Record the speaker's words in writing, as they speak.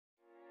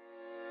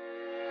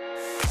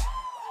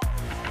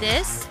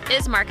This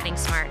is Marketing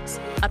Smarts,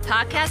 a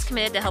podcast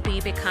committed to helping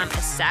you become a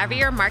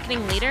savvier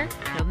marketing leader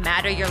no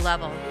matter your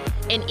level.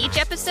 In each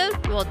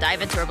episode, we will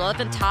dive into a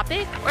relevant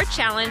topic or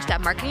challenge that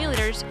marketing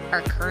leaders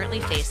are currently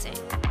facing.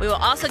 We will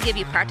also give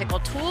you practical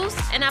tools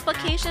and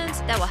applications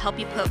that will help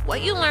you put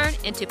what you learn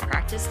into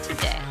practice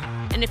today.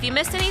 And if you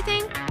missed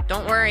anything,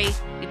 don't worry.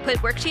 We put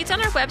worksheets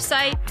on our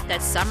website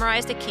that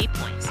summarize the key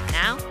points.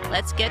 Now,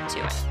 let's get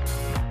to it.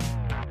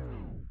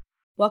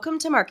 Welcome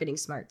to Marketing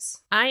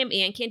Smarts. I am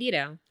Ann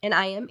Candido. And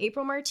I am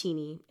April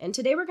Martini. And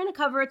today we're going to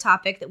cover a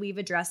topic that we've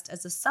addressed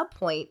as a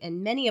subpoint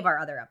in many of our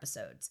other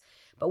episodes,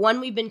 but one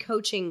we've been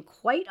coaching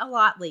quite a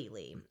lot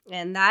lately,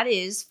 and that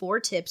is 4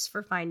 tips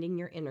for finding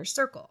your inner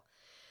circle.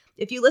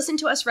 If you listen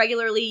to us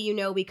regularly, you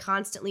know we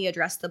constantly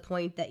address the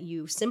point that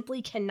you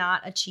simply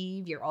cannot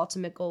achieve your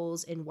ultimate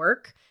goals in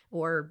work,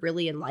 or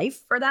really in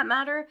life for that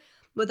matter,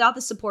 without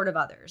the support of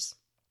others.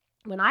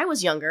 When I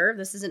was younger,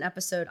 this is an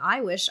episode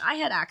I wish I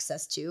had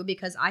access to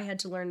because I had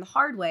to learn the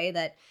hard way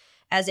that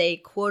as a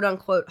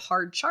quote-unquote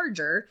hard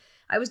charger,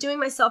 I was doing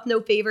myself no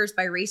favors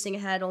by racing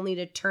ahead only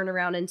to turn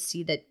around and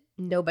see that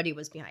nobody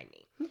was behind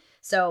me.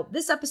 So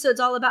this episode's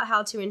all about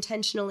how to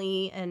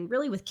intentionally and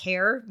really with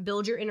care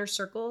build your inner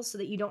circle so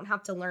that you don't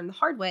have to learn the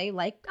hard way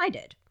like I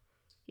did.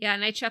 Yeah,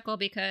 and I chuckle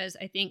because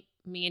I think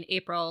me and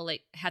April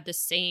had the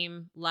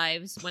same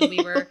lives when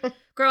we were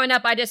growing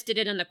up. I just did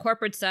it on the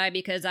corporate side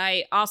because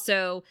I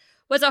also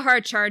was a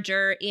hard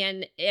charger,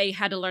 and I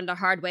had to learn the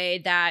hard way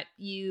that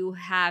you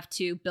have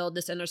to build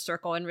this inner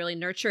circle and really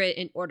nurture it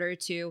in order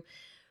to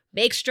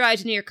make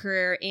strides in your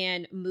career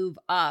and move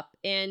up.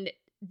 And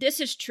this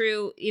is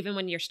true even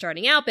when you're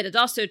starting out, but it's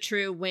also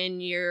true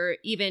when you're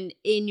even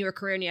in your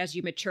career and as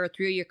you mature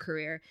through your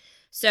career.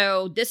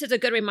 So this is a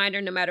good reminder,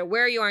 no matter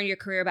where you are in your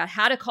career, about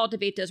how to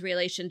cultivate those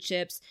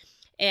relationships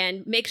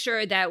and make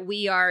sure that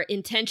we are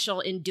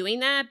intentional in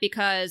doing that,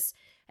 because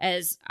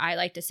as I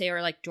like to say,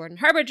 or like Jordan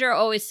Harbinger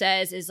always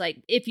says, is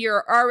like, if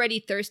you're already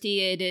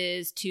thirsty, it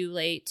is too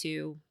late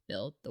to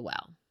build the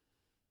well.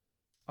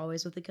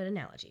 Always with the good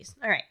analogies.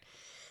 All right.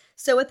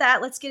 So with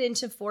that, let's get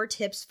into 4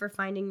 tips for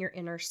finding your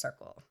inner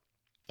circle.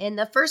 And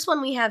the first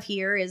one we have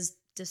here is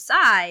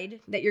decide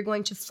that you're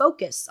going to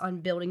focus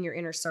on building your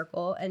inner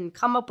circle and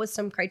come up with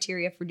some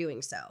criteria for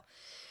doing so.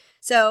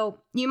 So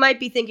you might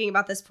be thinking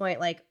about this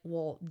point like,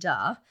 well,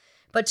 duh.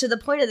 But to the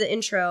point of the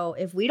intro,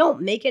 if we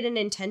don't make it an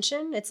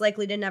intention, it's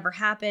likely to never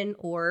happen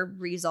or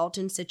result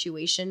in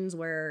situations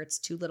where it's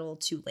too little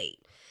too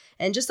late.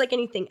 And just like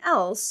anything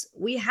else,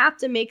 we have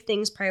to make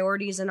things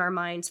priorities in our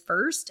minds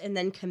first and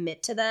then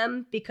commit to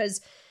them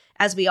because,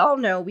 as we all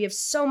know, we have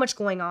so much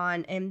going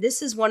on. And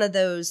this is one of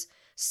those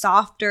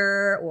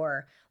softer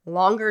or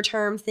longer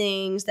term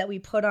things that we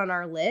put on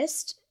our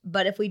list.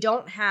 But if we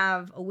don't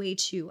have a way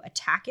to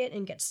attack it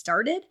and get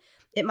started,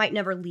 it might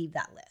never leave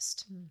that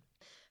list.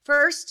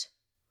 First,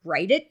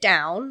 write it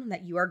down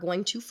that you are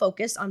going to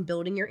focus on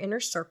building your inner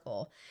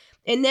circle,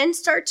 and then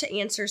start to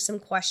answer some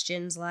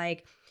questions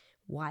like,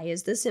 why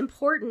is this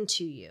important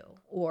to you?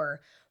 Or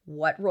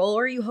what role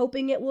are you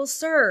hoping it will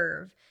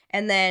serve?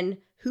 And then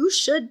who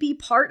should be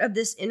part of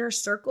this inner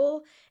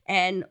circle,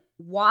 and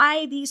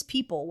why these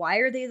people? Why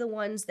are they the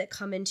ones that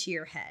come into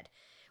your head?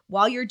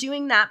 While you're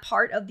doing that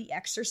part of the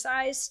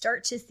exercise,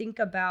 start to think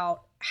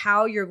about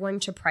how you're going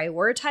to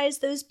prioritize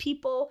those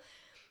people.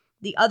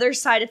 The other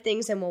side of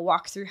things, and we'll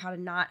walk through how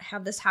to not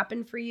have this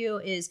happen for you,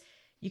 is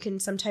you can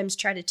sometimes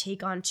try to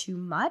take on too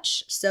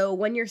much. So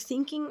when you're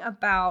thinking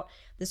about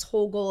this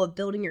whole goal of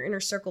building your inner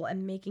circle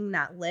and making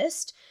that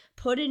list,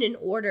 put it in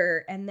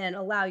order and then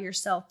allow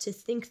yourself to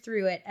think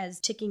through it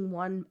as ticking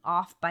one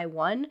off by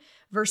one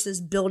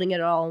versus building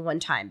it all in one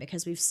time,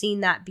 because we've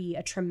seen that be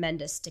a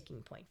tremendous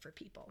sticking point for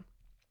people.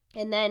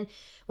 And then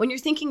when you're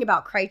thinking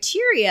about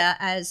criteria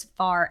as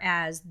far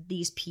as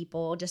these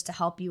people, just to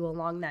help you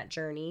along that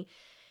journey,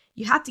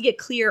 you have to get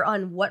clear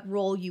on what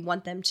role you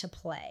want them to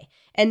play.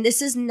 And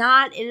this is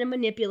not in a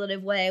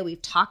manipulative way.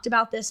 We've talked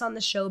about this on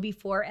the show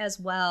before as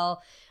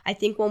well. I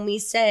think when we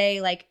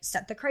say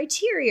set the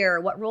criteria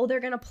or what role they're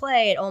going to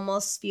play, it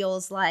almost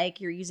feels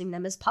like you're using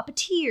them as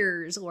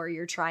puppeteers or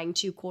you're trying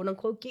to quote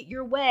unquote get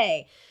your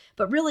way.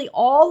 But really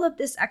all of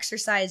this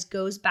exercise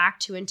goes back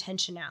to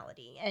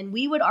intentionality. And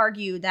we would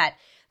argue that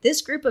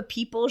this group of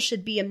people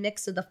should be a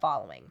mix of the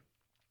following: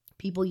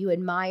 people you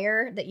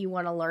admire that you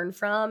want to learn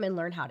from and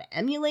learn how to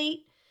emulate,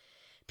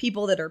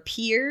 people that are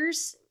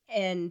peers,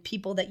 and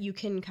people that you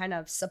can kind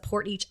of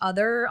support each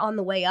other on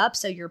the way up.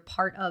 So you're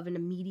part of an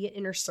immediate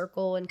inner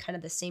circle and kind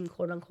of the same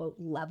quote unquote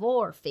level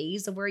or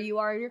phase of where you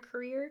are in your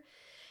career.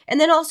 And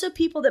then also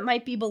people that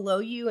might be below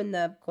you in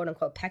the quote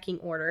unquote pecking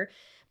order,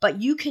 but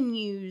you can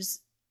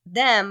use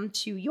them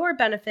to your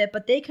benefit,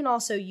 but they can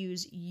also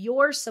use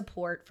your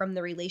support from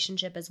the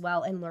relationship as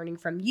well and learning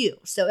from you.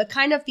 So it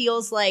kind of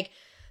feels like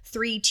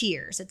 3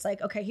 tiers. It's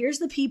like, okay, here's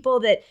the people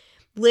that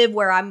live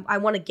where I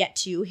want to get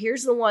to.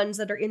 Here's the ones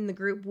that are in the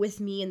group with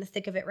me in the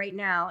thick of it right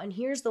now. And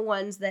here's the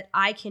ones that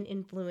I can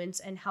influence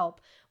and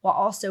help while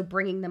also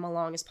bringing them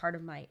along as part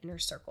of my inner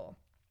circle.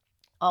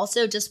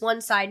 Also, just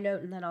one side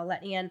note, and then I'll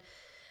let Ann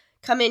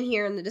come in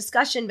here in the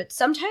discussion, but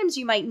sometimes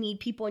you might need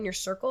people in your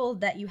circle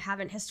that you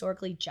haven't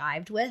historically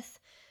jived with.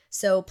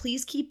 So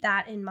please keep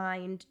that in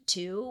mind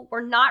too.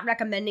 We're not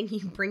recommending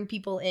you bring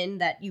people in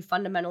that you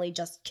fundamentally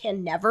just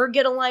can never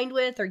get aligned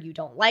with, or you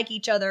don't like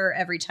each other.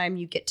 Every time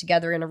you get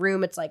together in a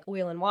room, it's like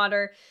oil and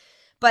water.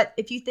 But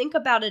if you think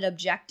about it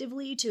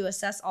objectively to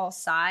assess all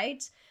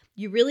sides,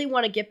 you really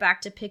want to get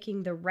back to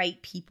picking the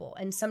right people.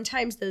 And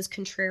sometimes those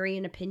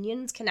contrarian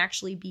opinions can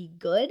actually be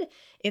good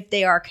if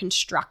they are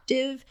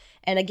constructive.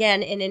 And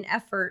again, in an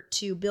effort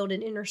to build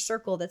an inner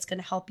circle that's going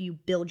to help you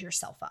build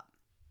yourself up.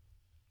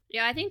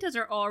 Yeah, I think those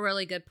are all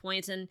really good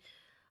points. And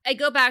I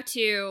go back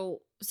to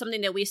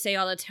something that we say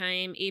all the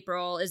time,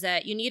 April, is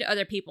that you need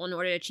other people in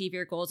order to achieve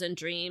your goals and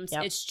dreams.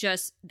 Yep. It's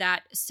just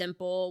that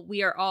simple.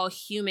 We are all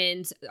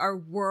humans. Our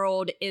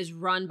world is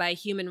run by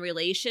human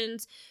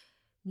relations.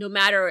 No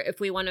matter if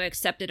we want to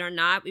accept it or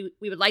not,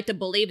 we would like to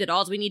believe that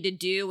all we need to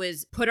do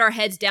is put our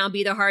heads down,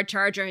 be the hard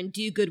charger, and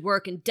do good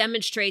work and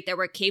demonstrate that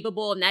we're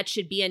capable, and that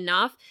should be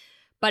enough.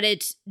 But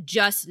it's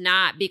just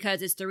not,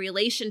 because it's the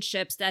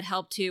relationships that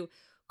help to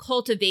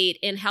cultivate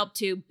and help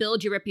to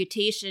build your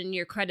reputation,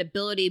 your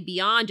credibility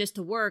beyond just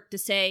the work, to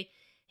say,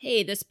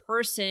 hey, this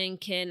person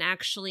can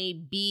actually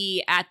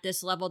be at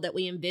this level that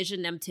we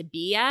envision them to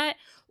be at,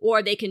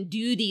 or they can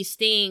do these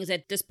things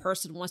that this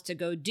person wants to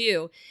go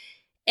do.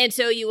 And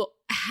so you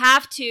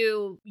have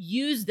to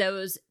use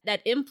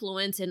that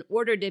influence in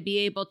order to be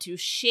able to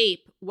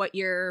shape what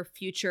your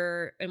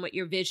future and what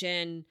your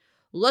vision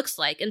looks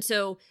like. And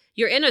so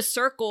your inner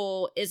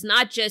circle is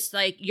not just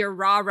like your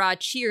rah-rah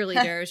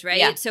cheerleaders, right?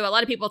 Yeah. So a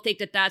lot of people think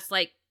that that's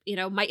like,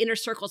 my inner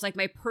circle is like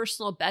my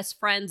personal best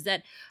friends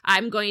that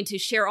I'm going to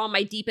share all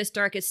my deepest,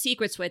 darkest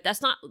secrets with.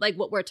 That's not like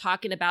what we're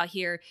talking about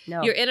here.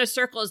 No. Your inner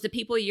circle is the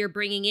people you're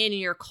bringing in, and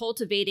you're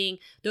cultivating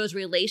those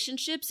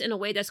relationships in a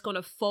way that's going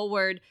to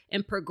forward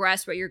and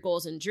progress what your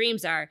goals and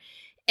dreams are.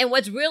 And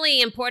what's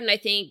really important, I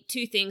think,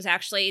 two things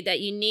actually that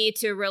you need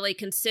to really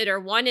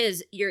consider. One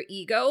is your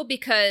ego,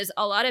 because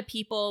a lot of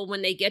people,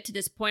 when they get to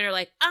this point, are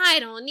like, I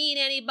don't need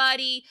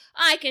anybody.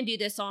 I can do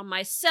this all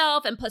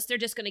myself. And plus, they're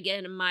just going to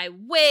get in my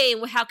way.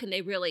 And how can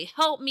they really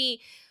help me?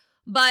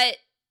 But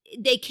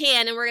they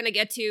can. And we're going to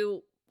get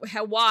to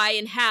why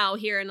and how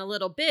here in a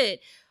little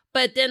bit.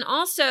 But then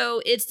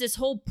also, it's this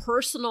whole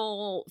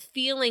personal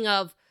feeling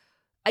of,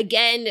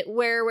 again,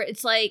 where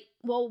it's like,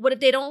 well, what if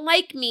they don't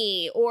like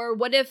me? Or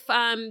what if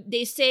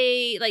they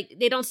say, like,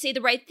 they don't say the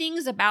right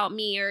things about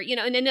me? Or,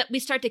 and then we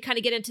start to kind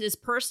of get into this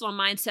personal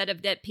mindset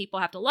of that people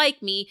have to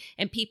like me,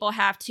 and people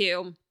have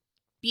to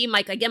be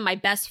my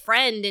best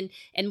friend,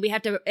 and we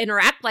have to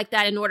interact like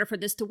that in order for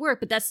this to work.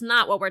 But that's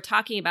not what we're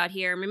talking about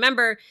here. And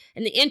remember,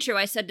 in the intro,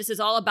 I said this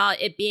is all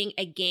about it being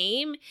a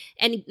game,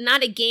 and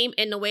not a game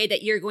in the way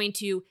that you're going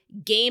to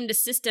game the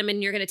system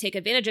and you're going to take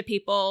advantage of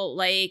people,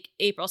 like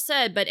April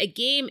said, but a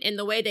game in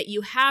the way that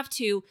you have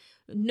to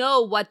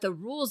know what the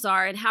rules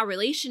are and how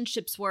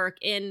relationships work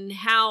and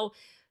how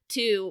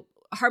to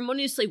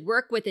harmoniously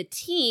work with a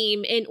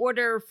team in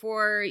order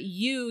for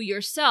you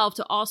yourself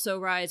to also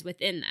rise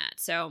within that.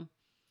 So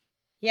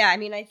yeah,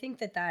 I think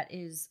that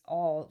is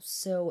all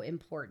so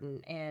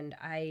important. And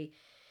I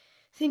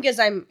think as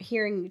I'm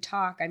hearing you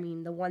talk,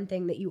 the one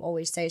thing that you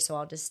always say, so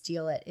I'll just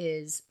steal it,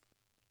 is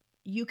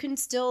you can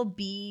still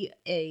be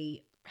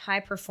a high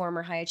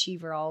performer, high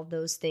achiever, all of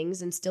those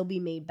things, and still be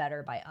made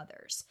better by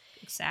others.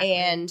 Exactly.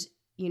 And,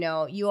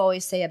 you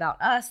always say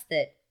about us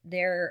that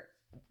there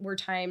were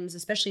times,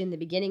 especially in the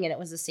beginning, and it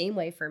was the same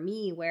way for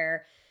me,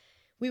 where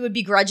we would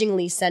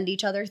begrudgingly send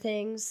each other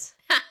things.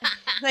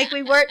 Like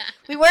we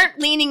weren't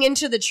leaning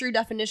into the true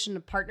definition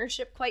of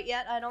partnership quite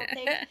yet, I don't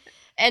think.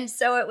 And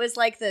so it was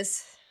like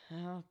this,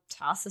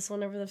 toss this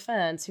one over the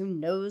fence. Who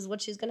knows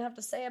what she's going to have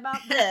to say about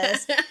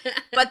this?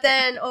 But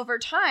then over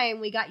time,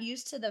 we got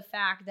used to the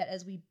fact that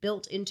as we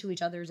built into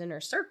each other's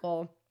inner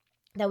circle,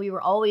 that we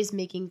were always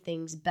making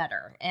things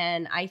better.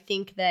 And I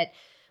think that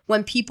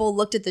when people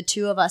looked at the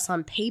two of us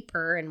on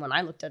paper, and when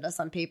I looked at us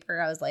on paper,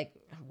 I was like,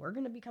 we're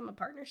going to become a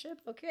partnership?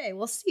 Okay,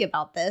 we'll see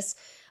about this.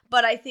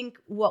 But I think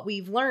what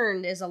we've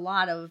learned is a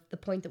lot of the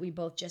point that we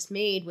both just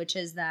made, which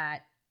is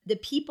that the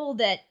people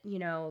that,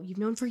 you've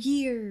known for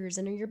years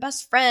and are your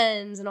best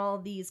friends and all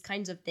of these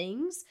kinds of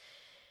things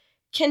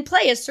can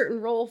play a certain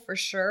role for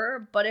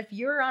sure. But if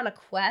you're on a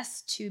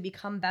quest to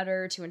become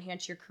better, to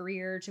enhance your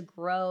career, to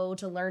grow,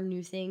 to learn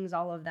new things,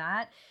 all of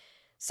that,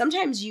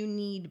 sometimes you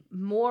need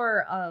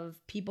more of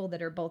people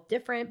that are both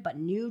different but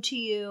new to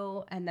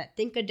you and that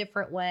think a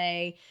different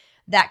way,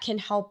 that can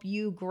help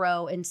you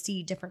grow and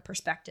see different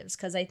perspectives.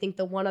 Because I think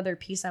the one other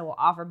piece I will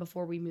offer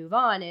before we move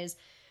on is,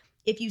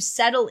 if you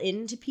settle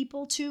into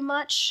people too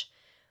much,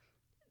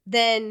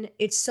 then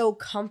it's so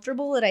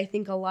comfortable that I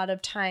think a lot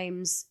of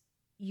times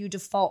you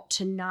default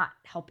to not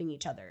helping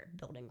each other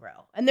build and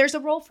grow. And there's a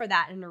role for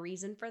that and a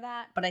reason for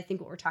that. But I think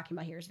what we're talking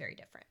about here is very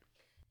different.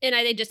 And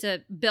I think just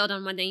to build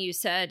on one thing you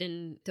said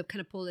and to kind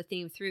of pull the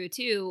theme through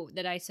too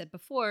that I said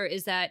before,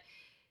 is that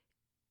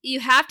you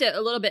have to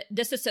a little bit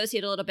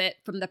disassociate a little bit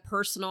from the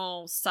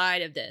personal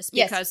side of this,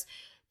 because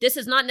this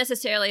is not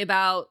necessarily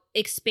about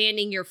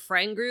expanding your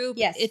friend group.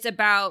 Yes. It's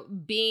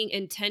about being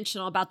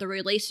intentional about the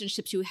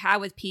relationships you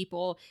have with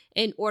people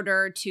in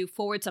order to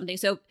forward something.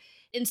 So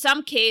in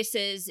some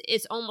cases,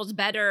 it's almost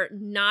better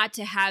not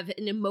to have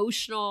an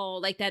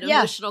emotional, like that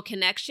emotional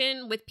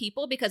connection with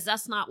people, because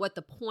that's not what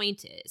the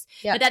point is.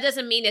 Yeah. But that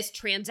doesn't mean it's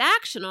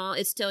transactional.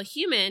 It's still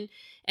human.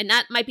 And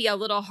that might be a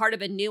little hard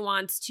of a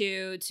nuance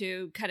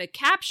to kind of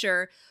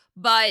capture.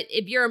 But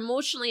if you're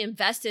emotionally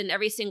invested in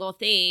every single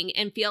thing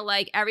and feel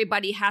like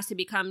everybody has to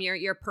become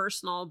your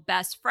personal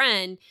best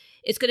friend,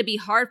 it's going to be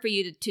hard for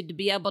you to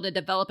be able to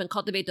develop and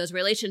cultivate those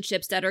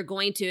relationships that are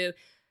going to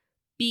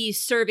be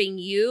serving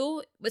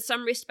you with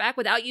some respect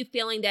without you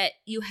feeling that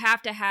you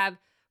have to have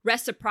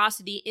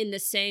reciprocity in the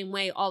same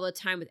way all the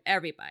time with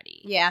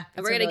everybody. Yeah.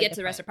 And we're going to get to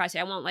the reciprocity.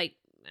 I won't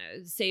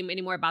say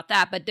any more about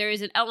that, but there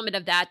is an element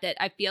of that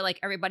I feel like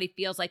everybody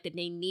feels like that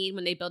they need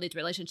when they build these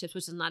relationships,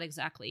 which is not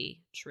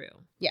exactly true.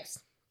 Yes.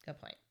 Good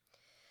point.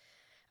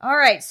 All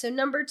right. So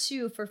number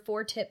 2 for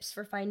 4 tips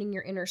for finding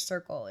your inner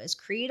circle is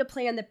create a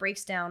plan that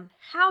breaks down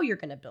how you're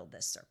going to build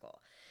this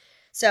circle.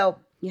 So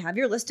you have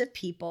your list of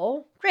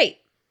people. Great.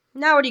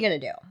 Now what are you going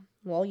to do?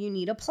 Well, you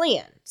need a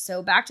plan.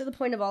 So back to the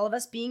point of all of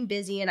us being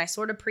busy, and I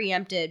sort of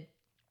preempted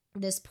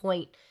this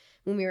point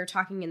when we were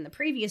talking in the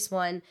previous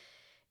one.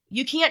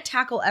 You can't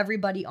tackle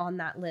everybody on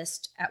that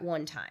list at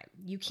one time.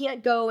 You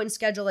can't go and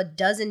schedule a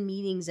dozen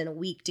meetings in a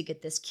week to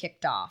get this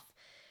kicked off.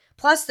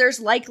 Plus, there's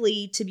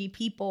likely to be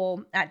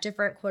people at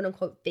different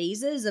quote-unquote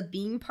phases of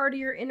being part of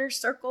your inner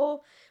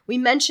circle. We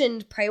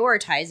mentioned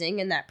prioritizing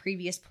in that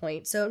previous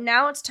point. So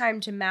now it's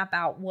time to map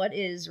out what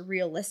is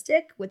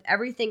realistic with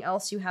everything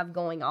else you have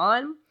going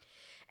on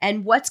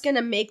and what's going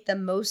to make the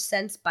most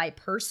sense by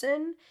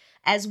person,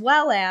 as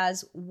well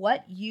as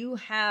what you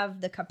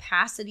have the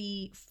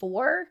capacity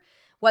for,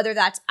 whether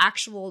that's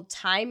actual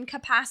time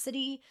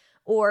capacity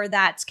or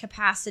that's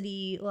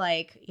capacity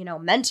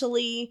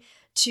mentally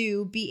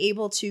to be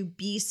able to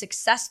be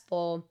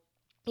successful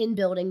in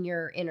building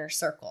your inner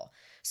circle.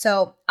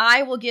 So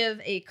I will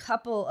give a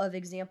couple of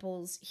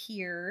examples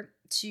here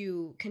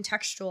to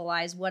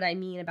contextualize what I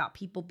mean about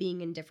people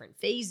being in different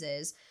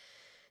phases.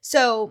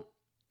 So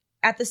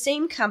at the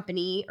same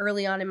company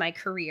early on in my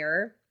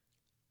career,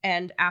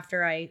 and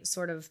after I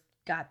sort of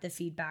got the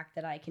feedback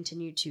that I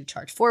continued to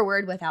charge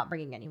forward without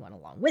bringing anyone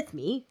along with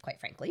me, quite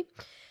frankly,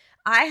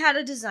 I had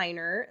a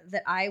designer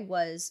that I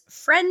was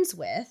friends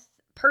with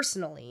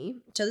personally.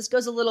 So this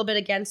goes a little bit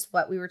against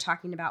what we were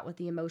talking about with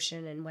the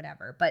emotion and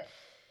whatever, but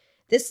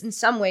this in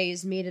some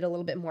ways made it a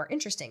little bit more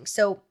interesting.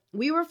 So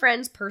we were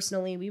friends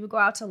personally. We would go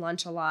out to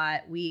lunch a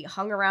lot. We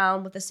hung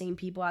around with the same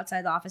people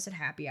outside the office at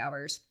happy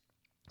hours.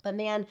 But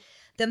man,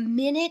 the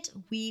minute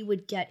we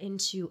would get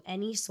into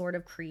any sort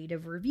of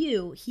creative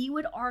review, he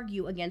would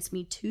argue against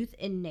me tooth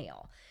and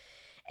nail.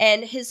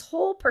 And his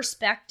whole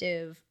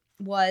perspective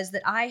was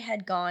that I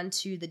had gone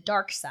to the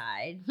dark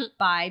side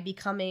by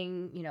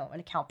becoming, an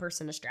account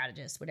person, a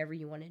strategist, whatever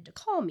you wanted to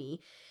call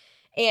me.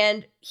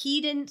 And he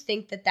didn't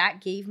think that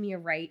that gave me a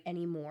right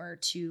anymore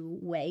to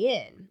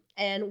weigh in.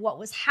 And what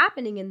was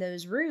happening in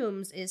those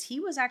rooms is he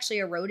was actually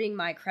eroding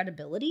my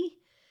credibility.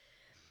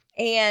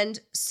 And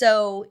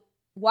so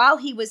while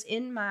he was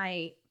in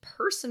my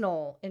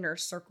personal inner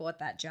circle at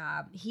that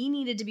job, he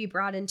needed to be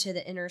brought into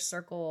the inner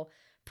circle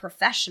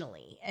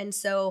professionally. And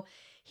so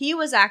he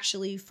was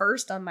actually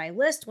first on my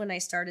list when I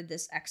started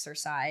this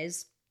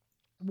exercise.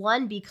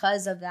 One,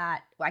 because of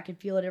that, I could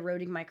feel it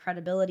eroding my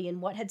credibility.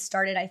 And what had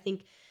started, I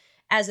think,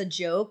 as a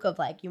joke of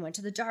you went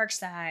to the dark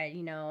side,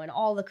 and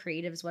all the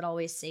creatives would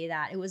always say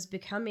that, it was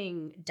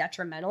becoming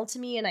detrimental to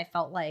me. And I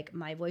felt like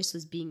my voice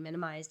was being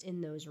minimized in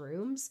those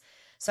rooms.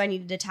 So I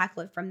needed to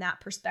tackle it from that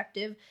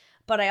perspective.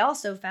 But I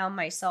also found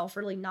myself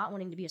really not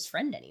wanting to be his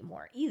friend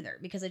anymore either,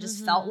 because I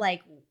just felt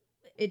like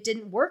it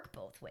didn't work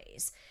both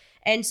ways.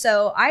 And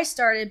so I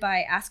started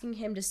by asking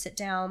him to sit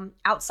down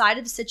outside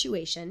of the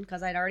situation,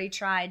 because I'd already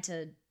tried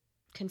to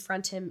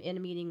confront him in a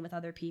meeting with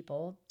other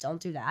people.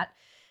 Don't do that,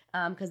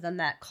 because then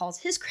that calls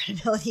his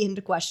credibility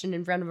into question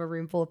in front of a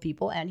room full of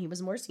people, and he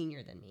was more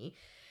senior than me.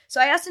 So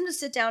I asked him to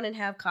sit down and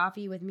have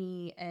coffee with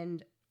me,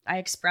 and I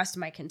expressed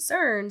my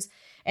concerns,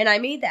 and I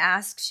made the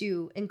ask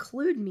to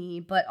include me,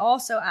 but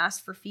also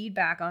asked for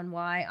feedback on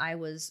why I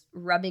was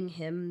rubbing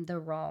him the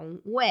wrong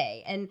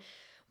way. And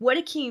what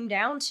it came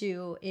down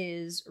to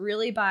is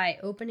really by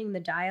opening the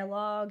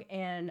dialogue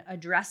and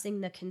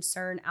addressing the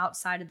concern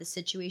outside of the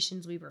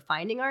situations we were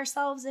finding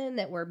ourselves in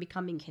that were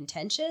becoming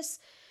contentious,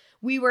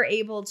 we were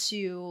able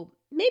to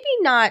maybe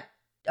not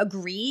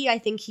agree. I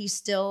think he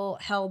still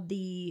held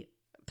the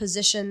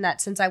position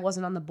that since I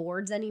wasn't on the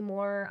boards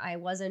anymore, I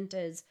wasn't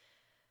as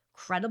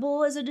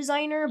credible as a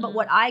designer. But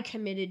what I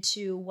committed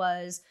to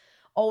was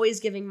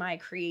always giving my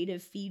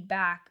creative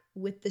feedback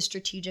with the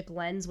strategic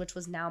lens, which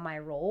was now my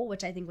role,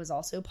 which I think was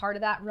also part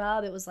of that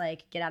rub. It was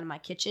like, get out of my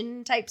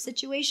kitchen type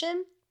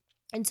situation.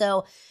 And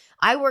so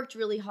I worked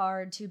really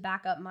hard to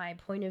back up my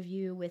point of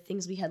view with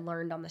things we had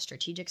learned on the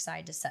strategic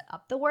side to set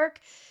up the work.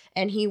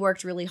 And he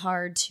worked really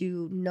hard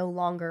to no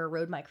longer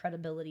erode my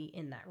credibility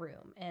in that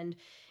room. And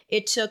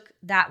it took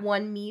that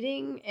one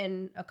meeting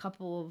and a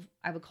couple of,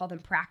 I would call them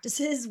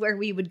practices, where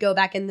we would go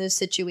back in those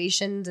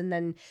situations and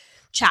then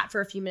chat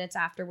for a few minutes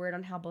afterward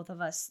on how both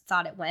of us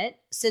thought it went.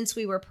 Since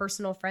we were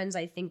personal friends,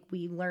 I think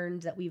we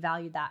learned that we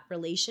valued that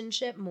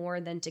relationship more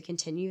than to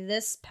continue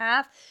this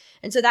path.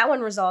 And so that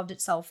one resolved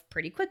itself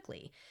pretty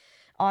quickly.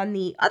 On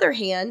the other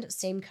hand,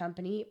 same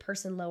company,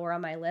 person lower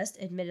on my list,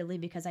 admittedly,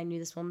 because I knew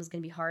this one was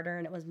going to be harder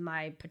and it was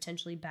my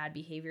potentially bad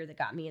behavior that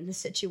got me in this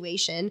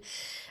situation.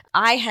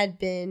 I had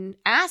been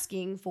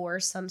asking for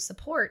some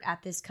support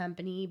at this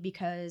company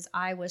because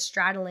I was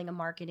straddling a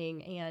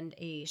marketing and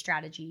a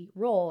strategy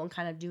role and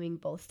kind of doing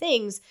both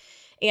things.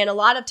 And a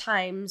lot of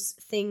times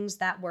things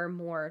that were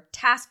more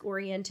task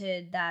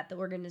oriented that the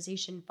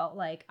organization felt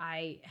like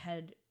I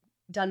had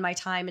done my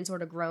time and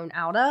sort of grown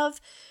out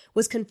of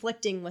was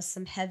conflicting with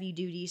some heavy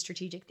duty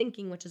strategic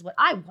thinking, which is what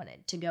I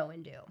wanted to go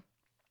and do.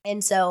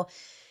 And so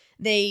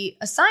they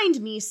assigned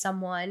me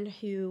someone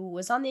who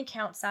was on the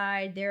account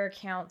side. Their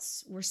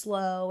accounts were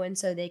slow, and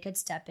so they could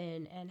step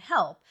in and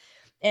help.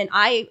 And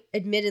I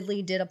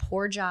admittedly did a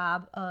poor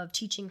job of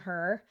teaching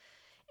her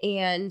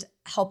and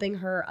helping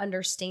her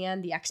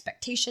understand the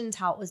expectations,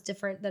 how it was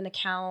different than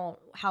account,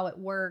 how it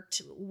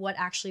worked, what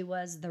actually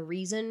was the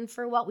reason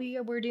for what we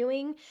were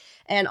doing,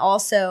 and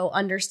also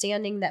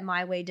understanding that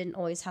my way didn't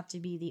always have to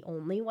be the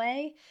only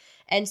way.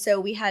 And so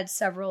we had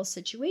several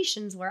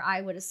situations where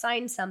I would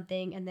assign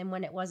something, and then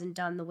when it wasn't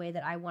done the way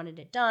that I wanted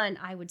it done,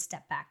 I would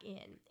step back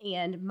in.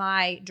 And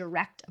my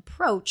direct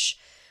approach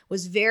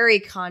was very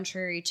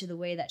contrary to the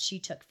way that she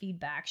took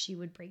feedback. She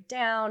would break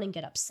down and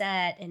get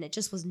upset, and it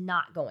just was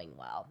not going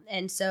well.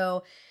 And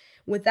so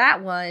with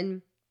that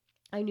one,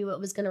 I knew it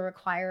was going to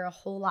require a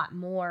whole lot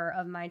more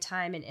of my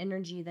time and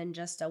energy than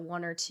just a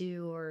one or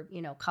two or,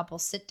 couple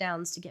sit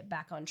downs to get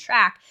back on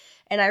track.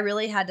 And I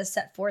really had to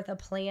set forth a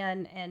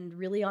plan, and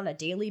really on a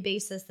daily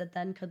basis that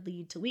then could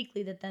lead to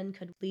weekly, that then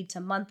could lead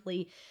to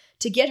monthly,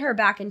 to get her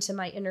back into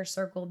my inner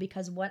circle.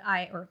 Because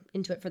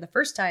into it for the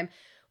first time,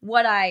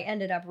 what I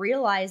ended up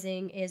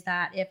realizing is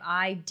that if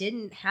I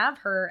didn't have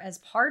her as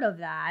part of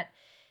that,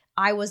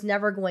 I was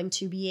never going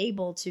to be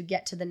able to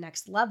get to the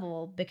next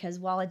level, because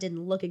while it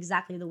didn't look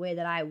exactly the way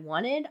that I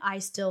wanted, I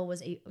still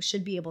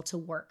should be able to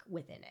work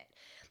within it.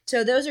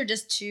 So those are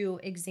just two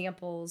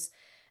examples.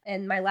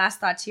 And my last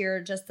thoughts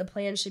here, just the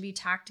plan should be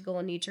tactical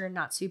in nature and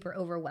not super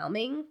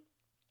overwhelming,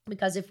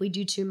 because if we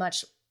do too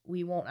much,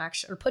 we won't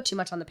actually, or put too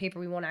much on the paper,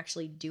 we won't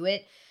actually do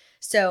it.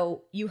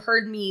 So you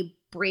heard me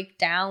break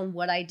down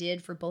what I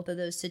did for both of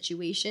those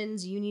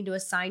situations. You need to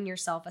assign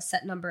yourself a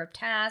set number of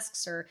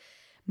tasks or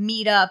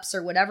meetups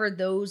or whatever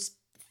those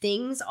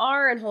things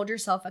are, and hold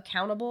yourself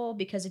accountable,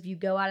 because if you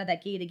go out of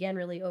that gate again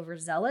really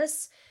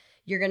overzealous,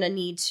 you're going to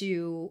need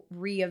to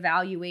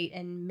reevaluate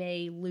and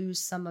may lose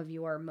some of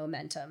your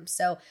momentum.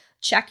 So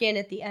check in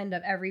at the end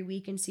of every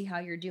week and see how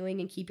you're doing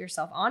and keep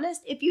yourself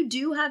honest. If you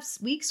do have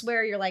weeks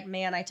where you're like,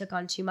 man, I took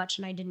on too much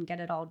and I didn't get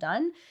it all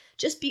done,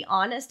 just be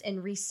honest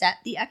and reset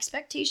the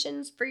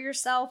expectations for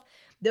yourself.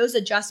 Those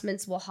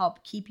adjustments will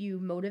help keep you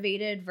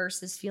motivated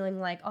versus feeling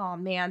like, oh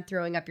man,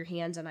 throwing up your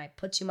hands and I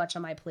put too much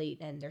on my plate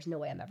and there's no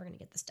way I'm ever going to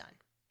get this done.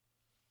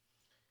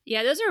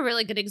 Yeah, those are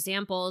really good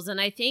examples. And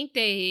I think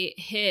they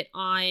hit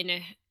on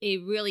a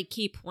really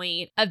key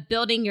point of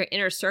building your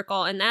inner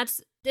circle. And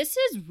this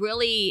is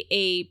really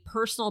a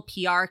personal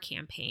PR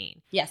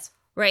campaign. Yes.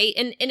 Right.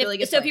 And really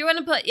if you want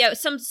to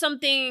put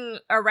something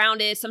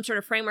around it, some sort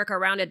of framework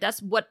around it, that's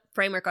what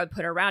framework I would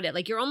put around it.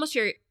 Like you're almost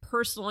your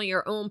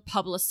own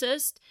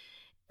publicist,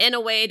 in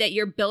a way that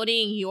you're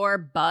building your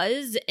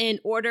buzz in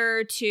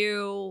order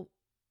to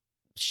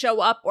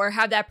show up or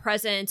have that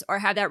presence or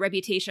have that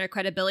reputation or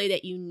credibility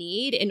that you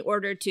need in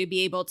order to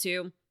be able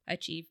to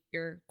achieve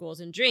your goals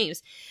and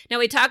dreams. Now,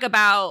 we talk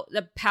about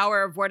the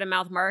power of word of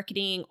mouth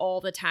marketing all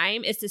the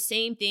time. It's the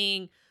same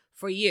thing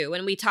for you.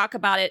 And we talk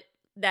about it,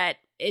 that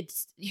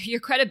it's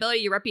your credibility,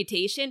 your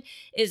reputation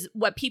is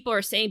what people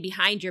are saying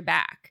behind your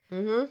back.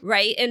 Mm-hmm.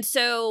 Right. And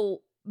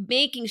so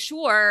making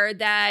sure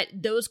that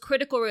those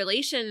critical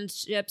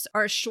relationships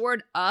are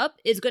shored up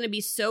is going to be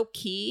so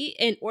key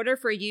in order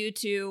for you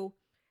to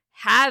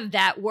have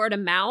that word of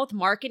mouth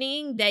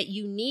marketing that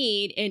you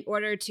need in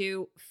order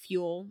to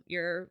fuel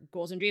your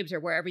goals and dreams or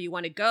wherever you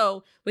want to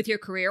go with your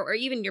career or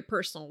even your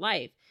personal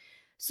life.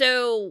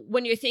 So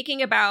when you're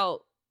thinking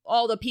about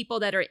all the people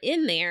that are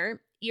in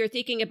there, you're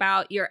thinking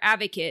about your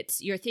advocates,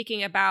 you're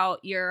thinking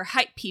about your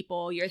hype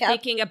people, you're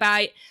thinking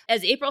about,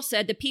 as April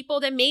said, the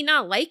people that may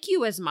not like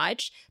you as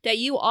much, that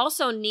you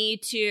also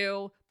need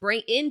to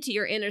bring into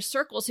your inner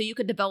circle so you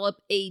could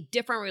develop a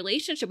different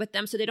relationship with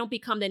them so they don't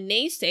become the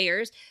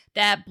naysayers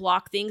that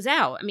block things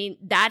out. I mean,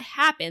 that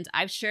happens.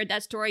 I've shared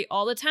that story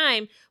all the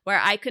time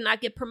where I could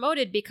not get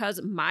promoted because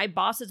my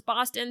boss's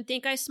boss didn't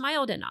think I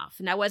smiled enough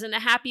and I wasn't a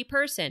happy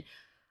person.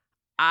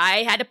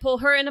 I had to pull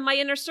her into my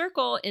inner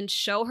circle and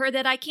show her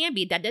that I can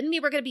be. That didn't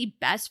mean we're going to be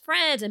best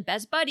friends and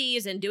best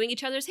buddies and doing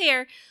each other's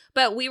hair,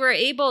 but we were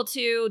able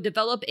to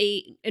develop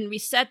and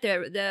reset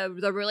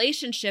the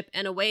relationship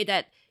in a way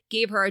that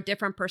gave her a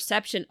different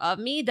perception of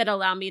me that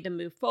allowed me to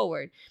move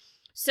forward.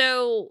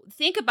 So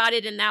think about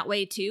it in that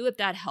way too, if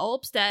that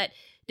helps, that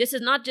this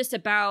is not just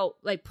about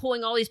like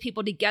pulling all these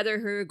people together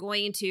who are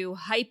going to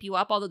hype you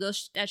up, although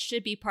that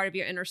should be part of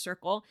your inner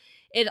circle.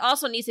 It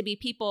also needs to be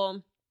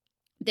people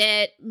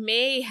that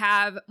may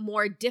have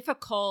more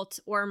difficult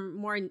or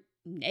more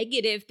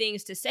negative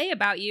things to say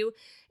about you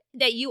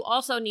that you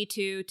also need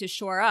to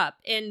shore up.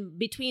 And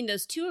between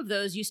those two of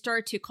those, you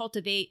start to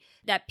cultivate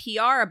that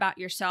PR about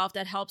yourself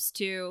that helps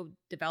to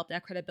develop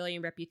that credibility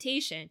and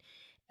reputation.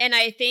 And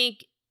I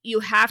think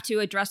you have to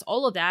address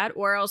all of that,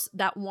 or else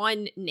that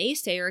one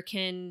naysayer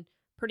can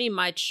pretty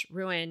much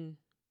ruin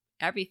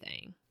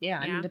everything. Yeah,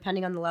 I mean,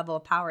 depending on the level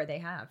of power they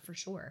have, for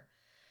sure.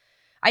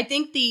 I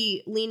think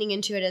the leaning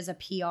into it as a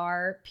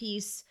PR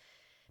piece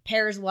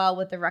pairs well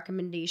with the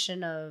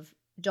recommendation of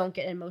don't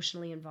get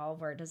emotionally involved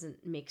where it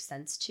doesn't make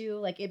sense to.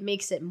 Like, it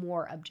makes it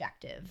more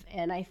objective.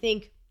 And I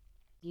think,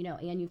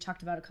 Anne, you've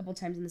talked about a couple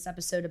times in this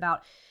episode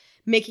about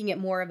making it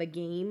more of a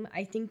game.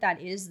 I think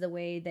that is the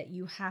way that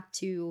you have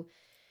to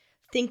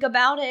think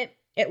about it.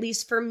 At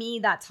least for me,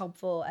 that's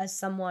helpful as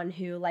someone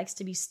who likes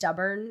to be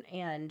stubborn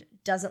and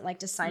doesn't like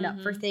to sign up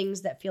for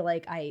things that feel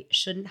like I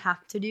shouldn't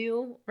have to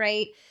do,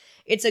 right?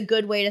 It's a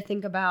good way to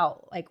think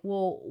about, like,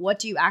 well, what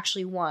do you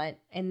actually want?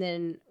 And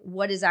then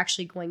what is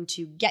actually going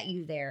to get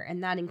you there?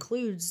 And that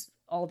includes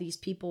all these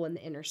people in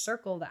the inner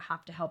circle that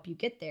have to help you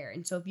get there.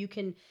 And so if you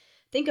can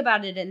think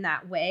about it in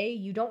that way,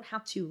 you don't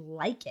have to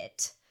like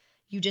it.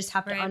 You just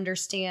have to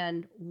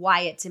understand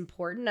why it's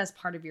important as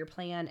part of your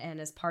plan and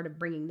as part of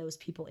bringing those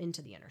people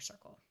into the inner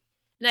circle.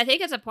 And I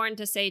think it's important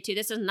to say, too,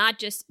 this is not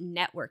just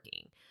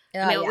networking.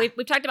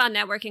 We've talked about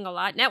networking a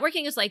lot.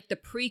 Networking is like the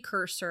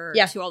precursor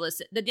to all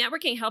this. The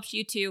networking helps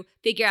you to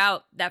figure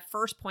out that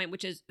first point,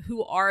 which is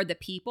who are the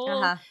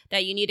people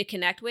that you need to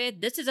connect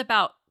with. This is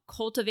about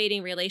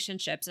cultivating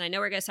relationships. And I know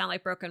we're going to sound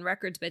like broken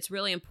records, but it's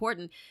really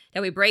important that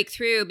we break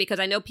through,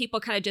 because I know people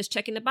kind of just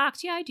checking the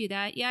box. Yeah, I do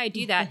that. Yeah, I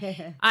do that.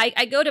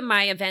 I go to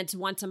my events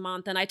once a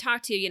month and I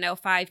talk to,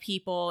 5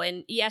 people.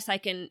 And yes, I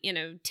can,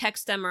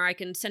 text them or I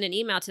can send an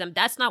email to them.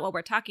 That's not what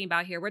we're talking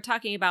about here. We're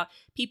talking about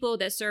people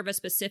that serve a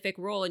specific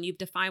role, and you've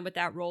defined what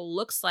that role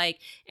looks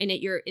like, and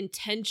that you're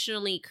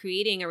intentionally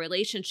creating a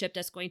relationship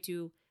that's going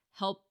to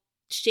help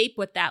shape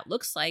what that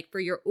looks like for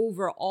your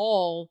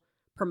overall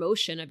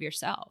promotion of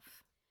yourself.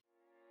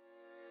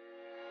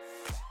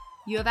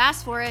 You have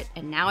asked for it,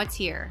 and now it's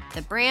here.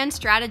 The Brand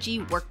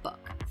Strategy Workbook.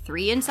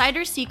 3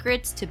 insider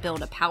secrets to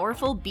build a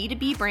powerful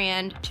B2B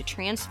brand to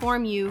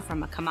transform you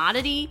from a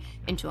commodity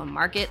into a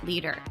market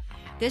leader.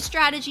 This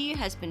strategy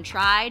has been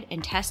tried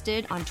and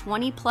tested on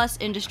 20-plus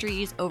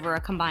industries over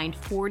a combined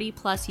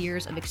 40-plus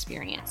years of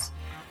experience.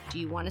 Do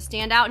you want to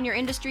stand out in your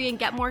industry and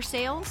get more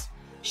sales?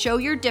 Show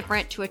you're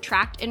different to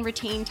attract and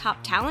retain top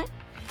talent?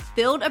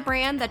 Build a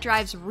brand that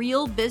drives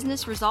real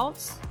business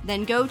results?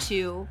 Then go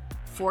to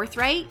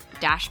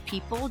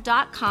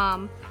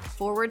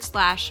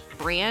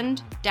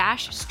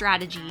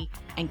forthright-people.com/brand-strategy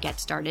and get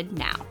started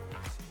now.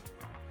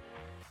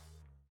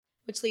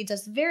 Which leads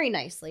us very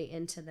nicely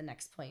into the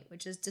next point,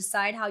 which is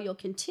decide how you'll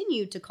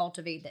continue to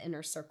cultivate the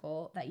inner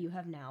circle that you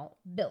have now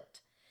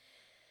built.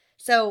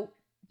 So,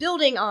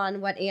 building on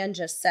what Anne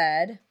just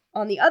said,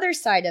 on the other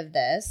side of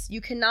this,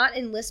 you cannot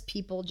enlist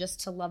people just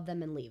to love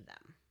them and leave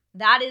them.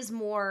 That is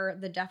more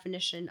the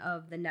definition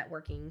of the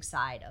networking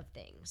side of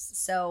things.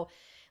 So,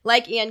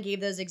 like Anne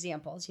gave those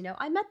examples,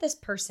 I met this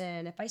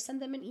person. If I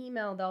send them an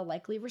email, they'll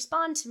likely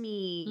respond to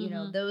me,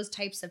 those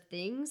types of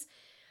things.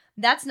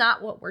 That's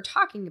not what we're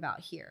talking about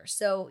here.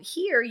 So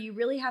here you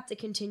really have to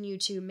continue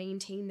to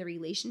maintain the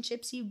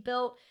relationships you've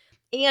built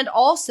and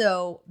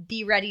also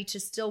be ready to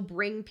still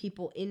bring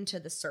people into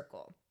the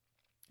circle.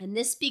 And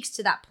this speaks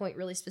to that point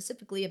really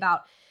specifically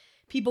about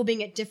people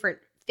being at different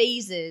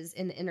phases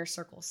in the inner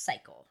circle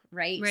cycle,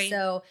 right?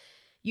 So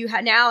you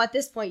have now at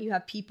this point, you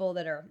have people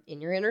that are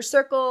in your inner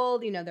circle,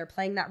 they're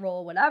playing that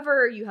role,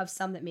 whatever. You have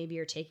some that maybe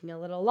are taking a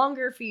little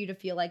longer for you to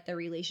feel like the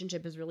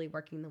relationship is really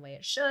working the way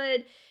it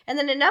should. And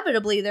then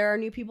inevitably there are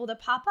new people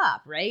that pop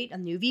up, right? A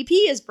new VP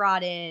is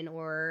brought in,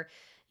 or,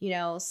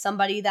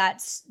 somebody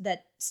that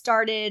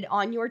started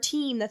on your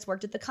team that's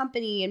worked at the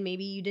company and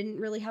maybe you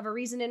didn't really have a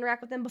reason to interact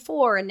with them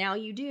before and now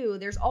you do.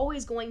 There's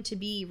always going to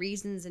be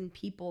reasons and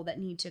people that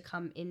need to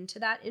come into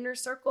that inner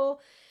circle,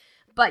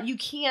 but you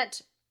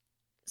can't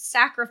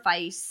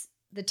sacrifice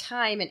the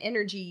time and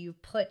energy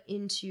you've put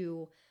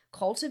into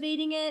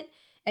cultivating it,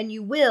 and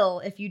you will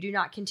if you do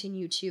not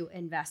continue to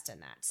invest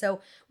in that.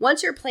 So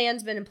once your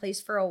plan's been in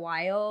place for a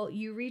while,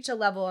 you reach a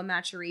level of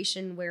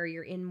maturation where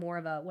you're in more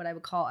of what I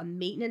would call a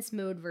maintenance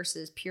mode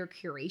versus pure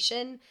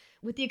curation,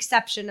 with the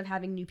exception of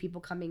having new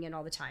people coming in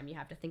all the time. You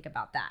have to think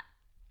about that.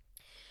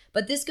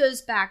 But this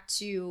goes back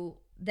to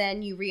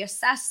then you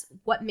reassess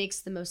what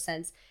makes the most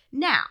sense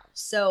now.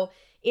 So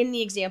in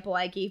the example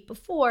I gave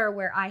before,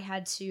 where I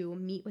had to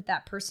meet with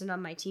that person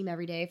on my team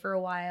every day for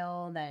a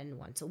while, then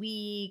once a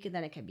week, and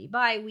then it could be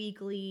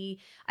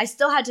bi-weekly, I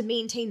still had to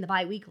maintain the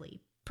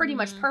bi-weekly pretty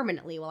much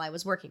permanently while I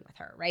was working with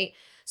her, right?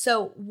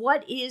 So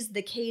what is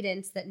the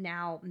cadence that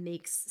now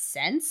makes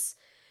sense?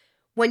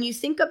 When you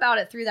think about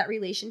it through that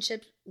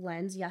relationship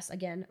lens, yes,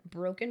 again,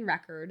 broken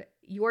record,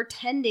 you're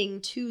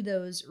tending to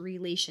those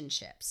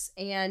relationships.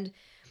 And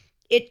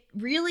it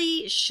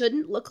really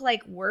shouldn't look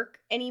like work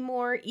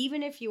anymore,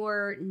 even if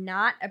you're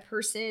not a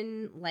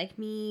person like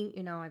me.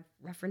 You know, I've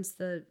referenced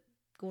the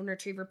golden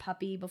retriever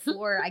puppy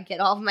before. I get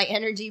all of my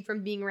energy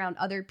from being around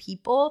other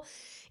people.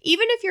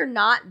 Even if you're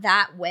not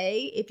that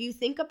way, if you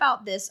think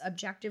about this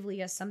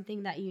objectively as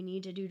something that you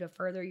need to do to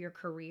further your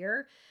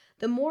career,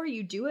 the more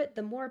you do it,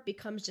 the more it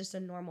becomes just a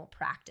normal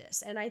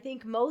practice. And I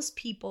think most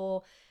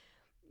people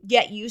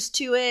get used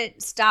to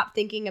it, stop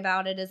thinking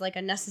about it as like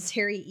a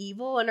necessary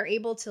evil, and are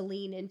able to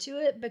lean into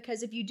it,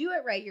 because if you do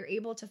it right, you're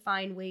able to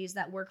find ways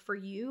that work for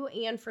you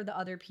and for the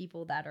other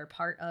people that are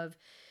part of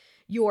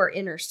your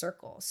inner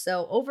circle.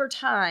 So over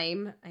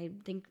time, I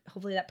think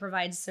hopefully that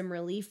provides some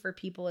relief for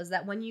people, is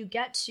that when you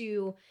get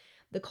to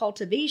the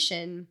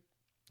cultivation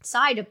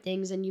side of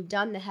things and you've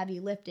done the heavy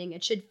lifting,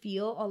 it should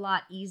feel a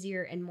lot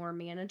easier and more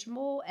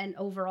manageable, and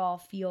overall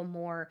feel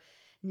more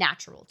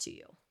natural to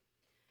you.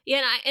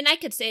 Yeah, and I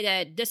could say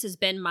that this has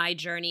been my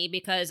journey,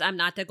 because I'm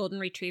not the golden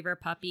retriever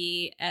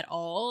puppy at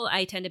all.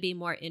 I tend to be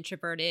more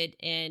introverted,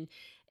 and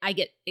I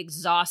get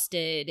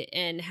exhausted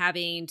in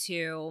having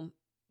to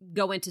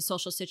go into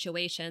social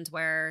situations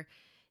where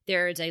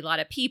there's a lot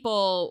of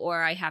people,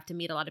 or I have to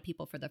meet a lot of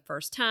people for the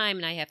first time,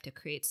 and I have to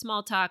create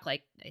small talk.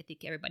 Like, I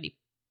think everybody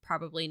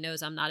probably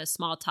knows I'm not a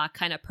small talk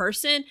kind of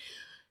person.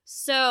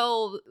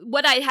 So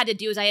what I had to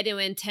do is I had to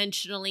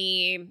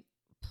intentionally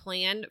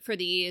plan for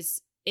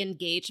these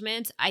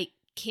engagements. I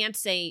can't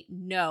say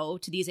no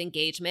to these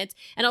engagements.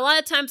 And a lot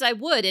of times I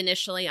would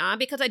initially on,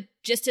 because I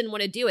just didn't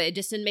want to do it. It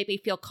just didn't make me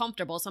feel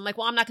comfortable. So I'm like,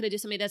 well, I'm not going to do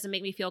something that doesn't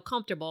make me feel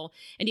comfortable.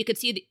 And you could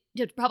see,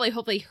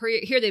 hopefully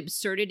hear the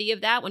absurdity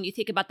of that when you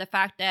think about the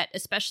fact that,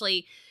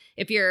 especially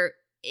if you're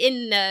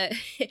in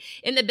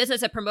the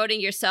business of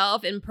promoting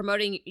yourself and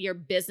promoting your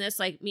business,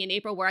 like me and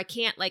April, where I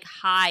can't like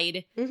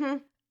hide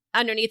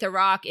underneath a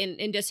rock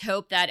and just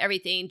hope that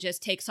everything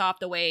just takes off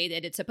the way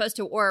that it's supposed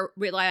to, or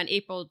rely on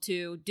April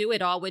to do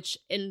it all, which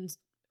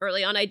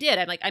early on I did.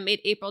 I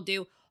made April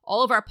do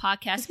all of our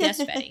podcast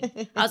guest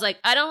vetting. I was like,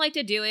 I don't like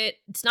to do it.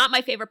 It's not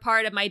my favorite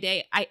part of my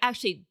day. I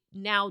actually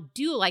now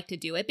do like to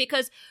do it,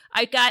 because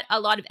I got a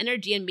lot of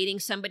energy in meeting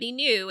somebody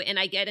new, and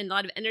I get a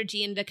lot of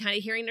energy into kind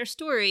of hearing their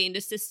story and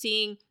just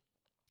seeing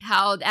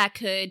how that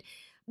could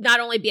not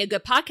only be a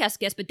good podcast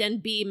guest, but then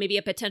be maybe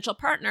a potential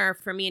partner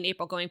for me and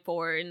April going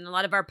forward. And a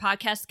lot of our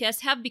podcast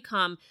guests have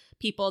become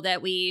people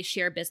that we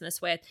share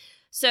business with.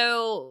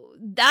 So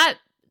that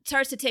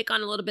starts to take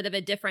on a little bit of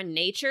a different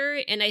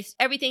nature. And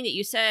everything that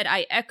you said,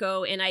 I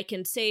echo, and I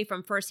can say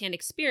from firsthand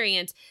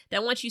experience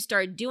that once you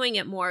start doing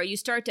it more, you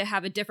start to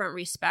have a different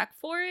respect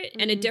for it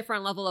and a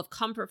different level of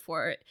comfort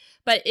for it.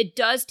 But it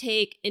does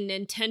take an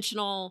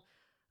intentional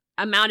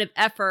amount of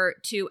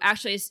effort to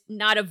actually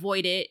not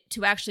avoid it,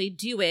 to actually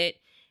do it,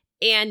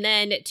 and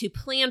then to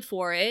plan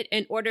for it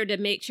in order to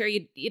make sure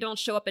you don't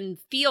show up and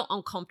feel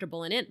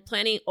uncomfortable in it.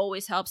 Planning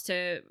always helps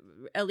to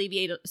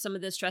alleviate some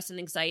of the stress and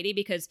anxiety,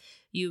 because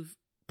you've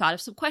thought of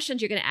some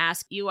questions you're going to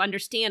ask. You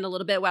understand a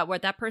little bit about where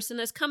that person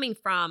is coming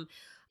from.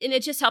 And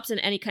it just helps in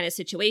any kind of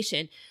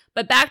situation.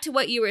 But back to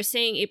what you were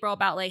saying, April,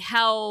 about like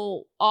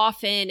how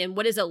often and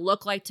what does it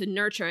look like to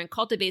nurture and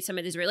cultivate some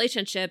of these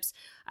relationships,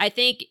 I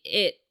think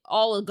it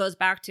all goes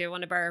back to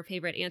one of our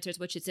favorite answers,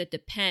 which is it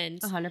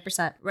depends.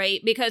 100%.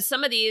 Right? Because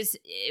some of these,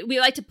 we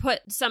like to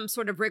put some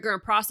sort of rigor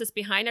and process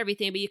behind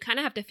everything, but you kind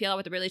of have to feel out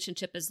what the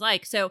relationship is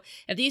like. So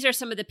if these are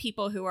some of the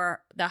people who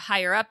are the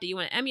higher up that you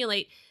want to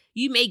emulate,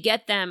 you may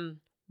get them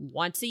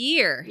once a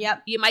year.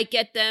 Yep. You might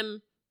get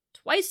them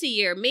twice a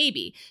year,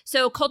 maybe.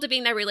 So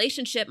cultivating that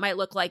relationship might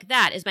look like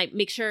that, is might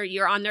make sure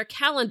you're on their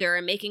calendar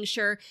and making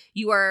sure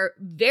you are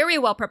very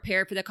well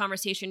prepared for the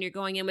conversation you're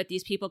going in with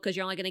these people, because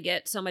you're only going to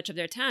get so much of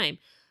their time.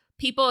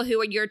 People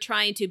who you're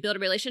trying to build a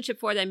relationship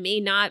for that may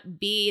not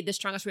be the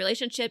strongest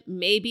relationship,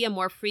 may be a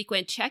more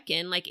frequent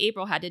check-in like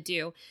April had to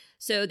do,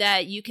 so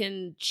that you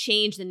can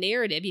change the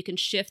narrative, you can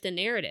shift the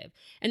narrative.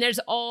 And there's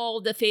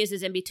all the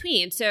phases in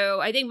between.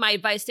 So I think my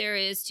advice there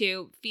is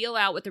to feel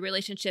out what the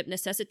relationship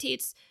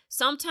necessitates.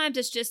 Sometimes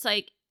it's just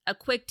like a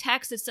quick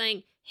text that's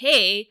saying,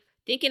 hey,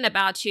 thinking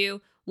about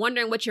you,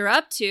 wondering what you're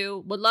up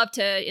to, would love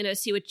to,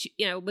 see what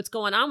what's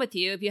going on with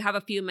you if you have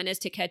a few minutes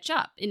to catch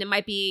up. And it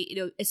might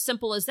be, as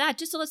simple as that,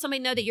 just to let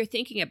somebody know that you're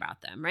thinking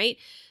about them, right?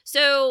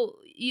 So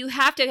you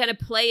have to kind of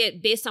play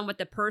it based on who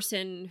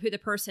the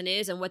person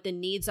is and what the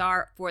needs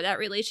are for that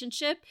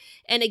relationship.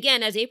 And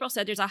again, as April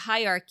said, there's a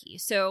hierarchy.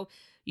 So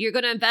you're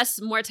going to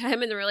invest more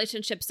time in the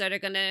relationships that are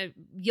going to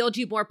yield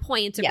you more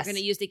points, if we're going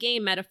to use the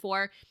game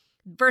metaphor,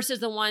 versus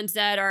the ones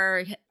that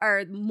are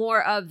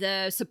more of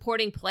the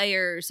supporting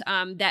players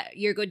that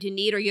you're going to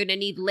need, or you're going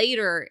to need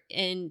later.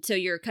 And so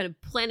you're kind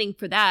of planning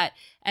for that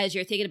as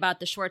you're thinking about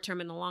the short term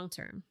and the long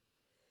term.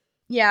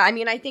 Yeah, I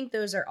mean, I think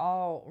those are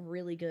all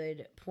really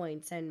good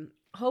points. And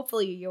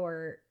hopefully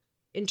you're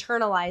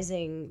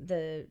internalizing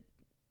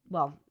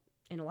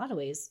in a lot of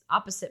ways,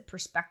 opposite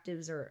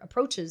perspectives or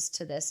approaches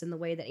to this in the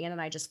way that Ann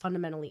and I just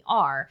fundamentally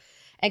are,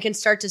 and can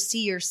start to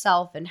see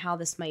yourself and how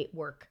this might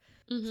work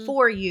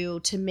for you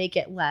to make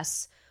it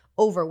less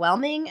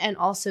overwhelming and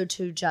also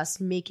to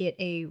just make it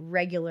a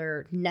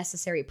regular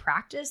necessary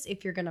practice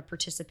if you're going to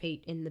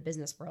participate in the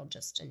business world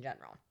just in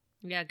general.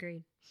 Yeah,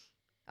 agreed.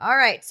 All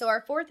right, so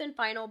our fourth and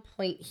final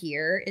point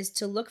here is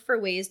to look for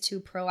ways to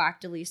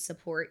proactively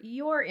support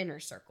your inner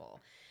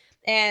circle.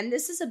 And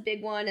this is a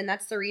big one, and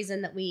that's the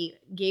reason that we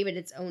gave it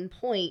its own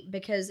point,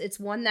 because it's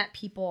one that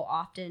people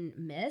often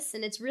miss,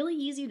 and it's really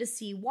easy to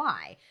see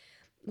why.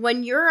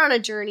 When you're on a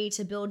journey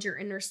to build your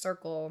inner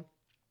circle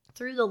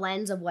through the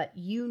lens of what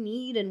you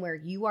need and where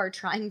you are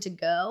trying to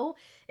go,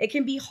 it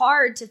can be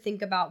hard to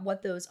think about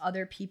what those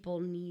other people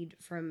need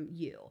from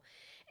you.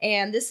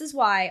 And this is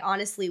why,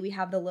 honestly, we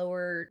have the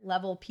lower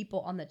level people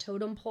on the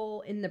totem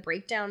pole in the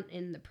breakdown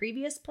in the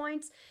previous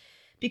points,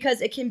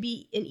 because it can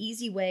be an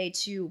easy way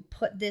to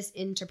put this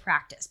into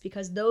practice,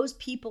 because those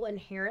people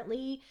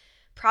inherently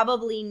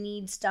probably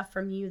need stuff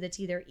from you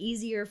that's either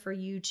easier for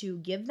you to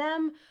give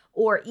them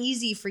or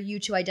easy for you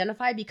to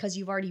identify because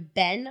you've already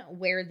been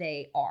where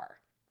they are.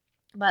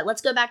 But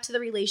let's go back to the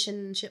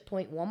relationship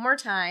point one more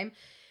time.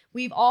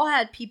 We've all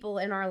had people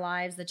in our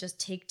lives that just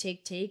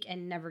take,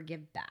 and never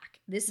give back.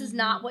 This is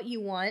not what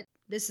you want.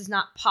 This is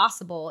not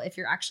possible if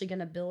you're actually going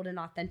to build an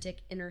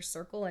authentic inner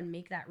circle and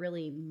make that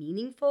really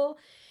meaningful.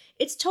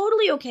 It's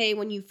totally okay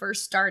when you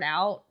first start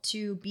out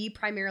to be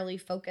primarily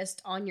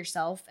focused on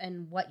yourself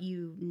and what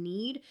you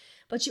need,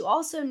 but you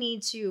also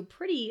need to,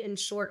 pretty in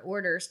short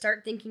order,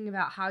 start thinking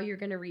about how you're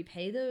going to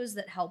repay those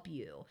that help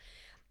you.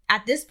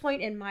 At this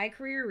point in my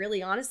career,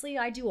 really honestly,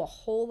 I do a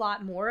whole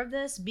lot more of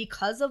this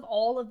because of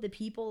all of the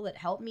people that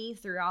helped me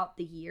throughout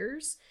the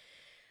years.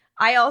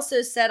 I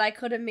also said I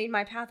could have made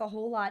my path a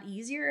whole lot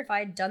easier if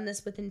I'd done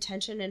this with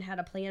intention and had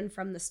a plan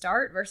from the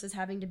start versus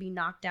having to be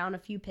knocked down a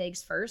few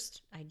pegs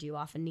first. I do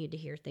often need to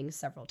hear things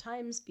several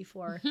times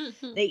before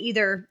they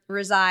either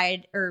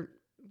reside or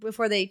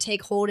before they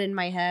take hold in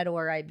my head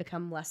or I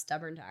become less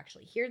stubborn to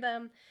actually hear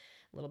them.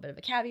 A little bit of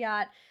a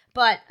caveat.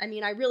 But I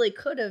mean, I really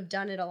could have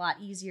done it a lot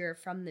easier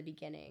from the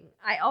beginning.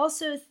 I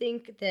also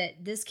think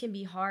that this can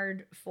be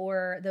hard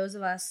for those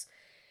of us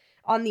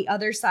on the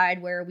other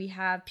side where we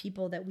have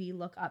people that we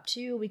look up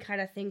to. We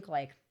kind of think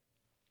like,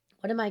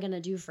 what am I going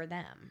to do for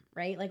them?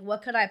 Right? Like,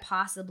 what could I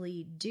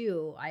possibly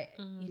do?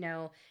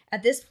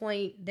 At this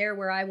point, they're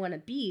where I want to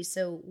be.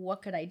 So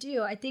what could I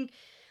do? I think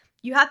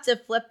you have to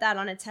flip that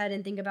on its head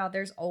and think about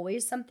there's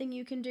always something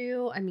you can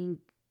do. I mean,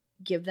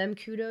 give them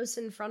kudos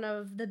in front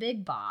of the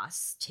big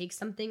boss. Take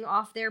something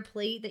off their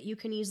plate that you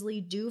can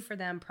easily do for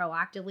them.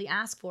 Proactively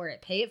ask for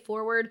it. Pay it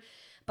forward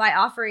by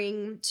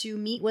offering to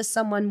meet with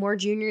someone more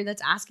junior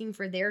that's asking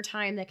for their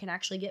time that can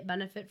actually get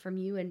benefit from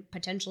you and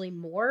potentially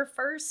more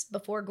first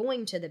before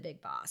going to the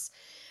big boss.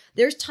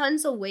 There's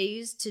tons of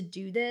ways to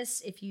do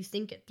this if you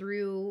think it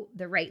through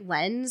the right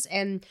lens.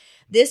 And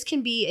this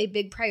can be a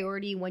big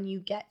priority when you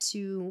get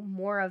to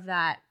more of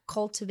that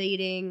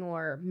cultivating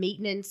or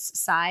maintenance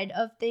side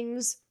of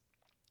things.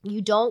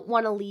 You don't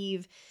want to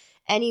leave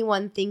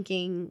anyone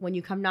thinking when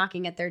you come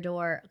knocking at their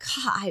door,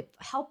 God, I've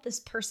helped this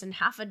person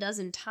half a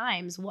dozen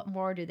times. What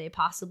more do they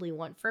possibly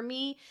want from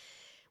me?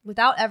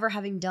 Without ever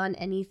having done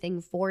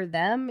anything for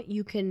them,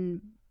 you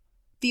can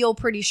feel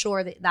pretty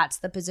sure that that's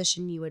the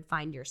position you would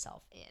find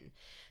yourself in.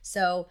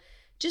 So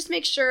just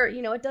make sure,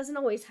 it doesn't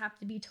always have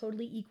to be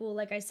totally equal,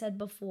 like I said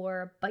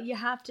before, but you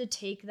have to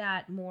take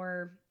that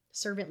more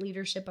servant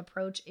leadership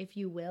approach, if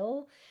you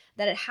will,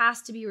 that it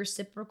has to be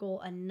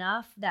reciprocal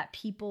enough that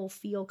people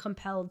feel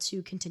compelled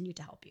to continue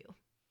to help you.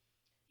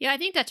 Yeah, I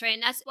think that's right.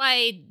 And that's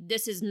why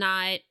this is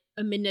not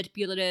a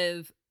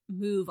manipulative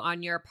move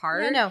on your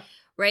part. Yeah, no.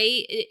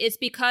 Right? It's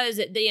because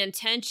the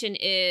intention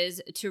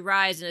is to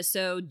rise, and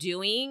so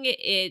doing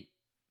it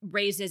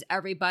raises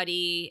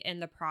everybody in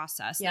the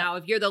process. Yeah. Now,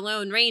 if you're the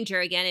Lone Ranger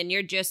again and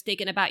you're just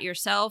thinking about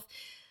yourself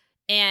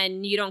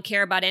and you don't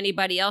care about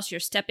anybody else you're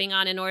stepping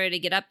on in order to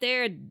get up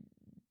there,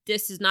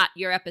 this is not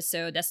your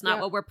episode. That's not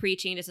what we're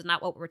preaching. This is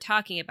not what we're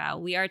talking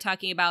about. We are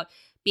talking about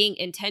being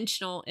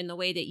intentional in the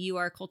way that you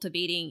are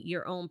cultivating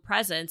your own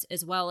presence,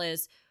 as well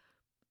as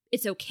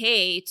it's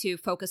okay to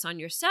focus on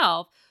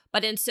yourself.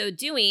 But in so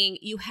doing,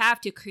 you have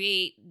to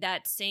create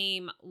that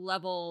same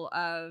level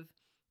of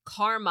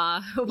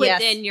karma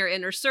within your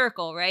inner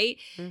circle, right?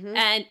 Mm-hmm.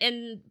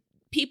 And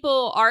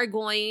people are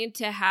going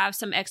to have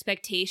some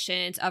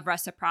expectations of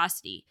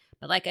reciprocity.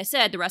 But like I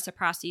said, the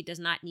reciprocity does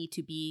not need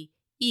to be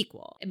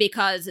equal,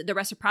 because the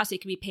reciprocity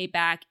can be paid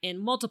back in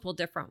multiple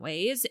different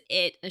ways,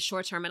 a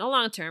short term and a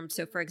long term.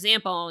 So for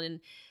example, and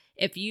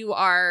if you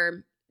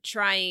are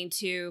trying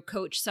to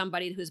coach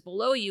somebody who's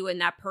below you and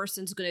that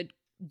person's going to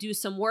do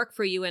some work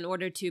for you in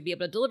order to be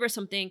able to deliver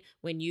something,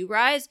 when you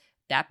rise,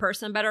 that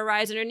person better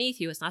rise underneath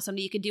you. It's not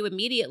something you can do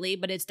immediately,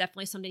 but it's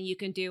definitely something you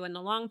can do in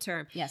the long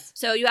term. Yes.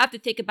 So you have to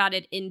think about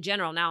it in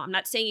general. Now, I'm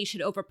not saying you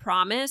should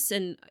overpromise,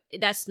 and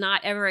that's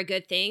not ever a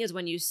good thing, is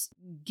when you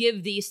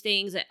give these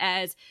things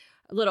as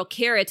little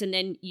carrots and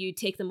then you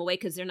take them away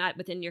because they're not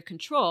within your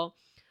control.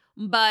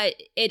 But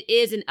it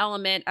is an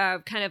element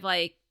of kind of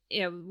like,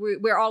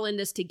 we're all in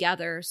this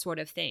together sort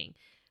of thing.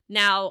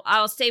 Now,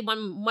 I'll say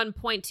one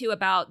point too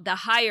about the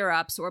higher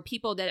ups or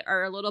people that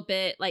are a little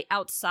bit like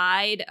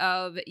outside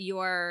of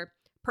your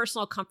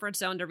personal comfort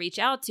zone to reach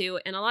out to.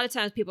 And a lot of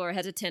times people are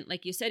hesitant,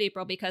 like you said,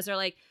 April, because they're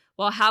like,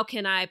 well, how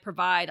can I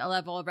provide a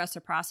level of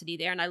reciprocity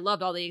there? And I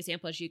loved all the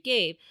examples you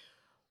gave.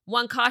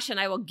 One caution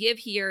I will give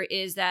here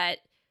is that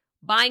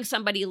buying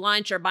somebody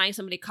lunch or buying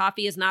somebody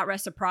coffee is not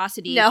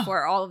reciprocity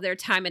for all of their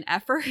time and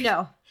effort.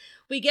 No.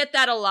 We get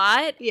that a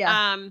lot.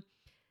 Yeah.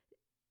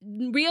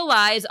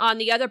 Realize on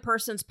the other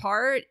person's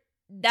part,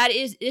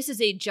 this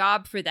is a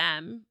job for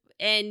them.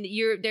 And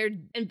they're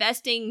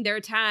investing their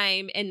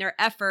time and their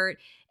effort,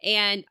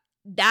 and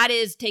that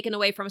is taken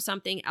away from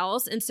something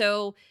else. And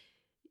so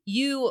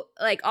you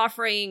like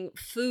offering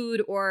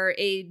food or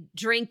a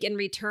drink in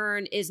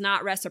return is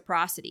not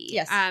reciprocity.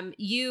 Yes.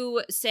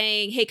 You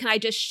saying, hey, can I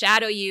just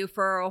shadow you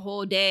for a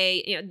whole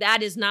day?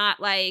 That is not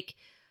like,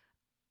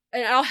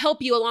 and I'll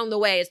help you along the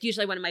way. It's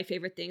usually one of my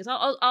favorite things.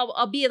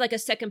 I'll be like a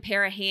second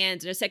pair of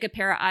hands and a second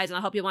pair of eyes, and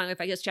I'll help you along if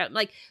I get chat.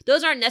 Like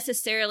those aren't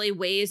necessarily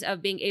ways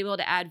of being able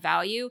to add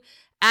value.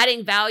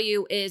 Adding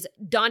value is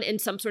done in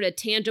some sort of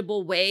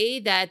tangible way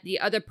that the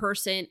other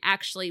person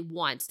actually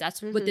wants. That's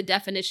what the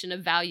definition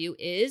of value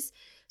is.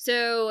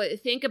 So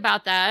think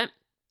about that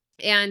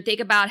and think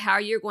about how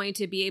you're going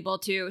to be able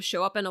to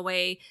show up in a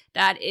way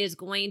that is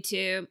going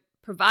to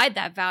provide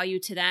that value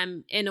to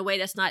them in a way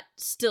that's not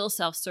still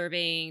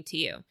self-serving to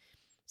you.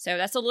 So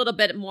that's a little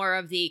bit more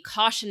of the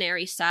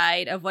cautionary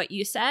side of what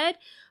you said,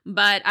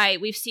 but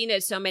we've seen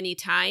it so many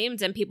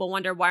times and people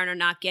wonder why they're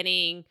not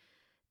getting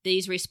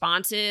these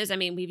responses. I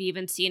mean, we've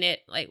even seen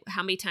it, like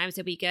how many times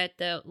did we get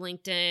the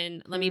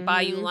LinkedIn, let me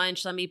buy you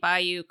lunch, let me buy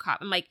you coffee.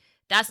 I'm like,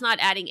 that's not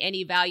adding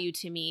any value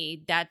to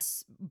me.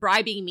 That's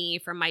bribing me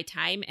for my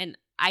time, and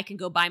I can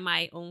go buy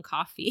my own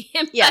coffee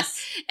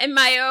and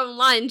my own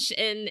lunch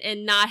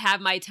and not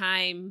have my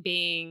time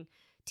being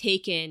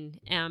taken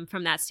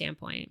from that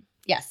standpoint.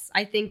 Yes,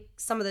 I think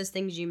some of those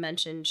things you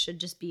mentioned should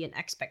just be an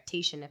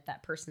expectation if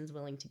that person's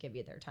willing to give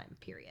you their time,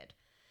 period.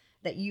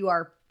 That you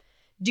are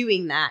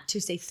doing that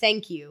to say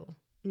thank you,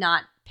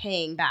 not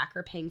paying back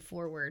or paying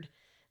forward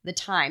the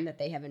time that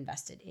they have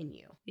invested in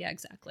you. Yeah,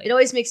 exactly. It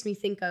always makes me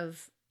think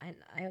of, I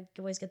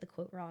always get the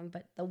quote wrong,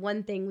 but the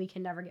one thing we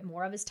can never get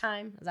more of is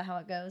time. Is that how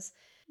it goes?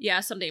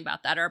 Yeah, something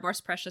about that, or a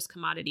most precious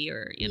commodity,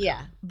 or,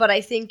 Yeah, but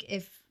I think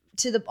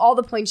all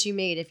the points you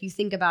made, if you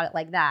think about it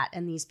like that,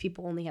 and these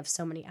people only have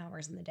so many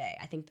hours in the day,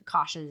 I think the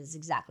caution is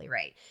exactly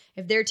right.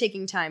 If they're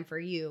taking time for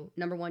you,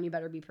 number one, you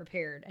better be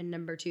prepared. And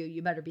number two,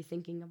 you better be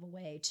thinking of a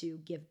way to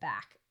give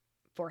back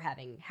for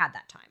having had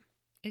that time.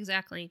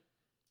 Exactly.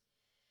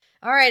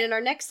 All right. And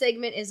our next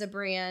segment is a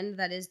brand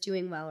that is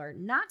doing well or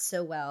not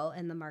so well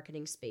in the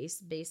marketing space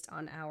based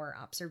on our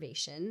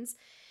observations.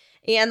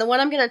 And the one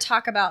I'm going to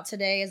talk about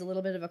today is a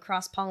little bit of a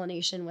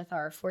cross-pollination with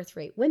our Fourth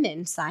Rate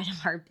Women side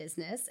of our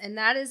business. And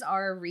that is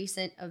our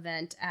recent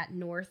event at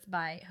North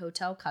by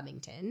Hotel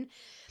Covington.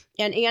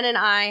 And Ann and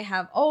I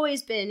have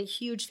always been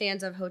huge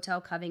fans of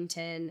Hotel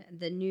Covington.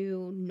 The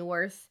new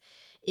North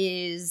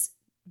is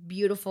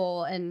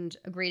beautiful and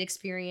a great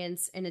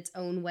experience in its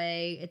own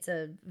way. It's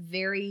a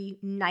very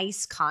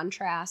nice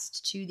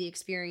contrast to the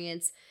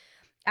experience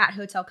at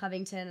Hotel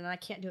Covington, and I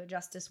can't do it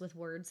justice with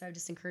words, so I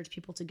just encourage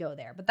people to go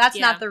there. But that's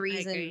not the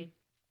reason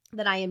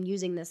that I am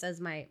using this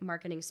as my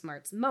marketing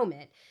smarts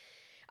moment.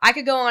 I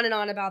could go on and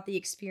on about the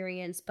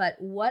experience, but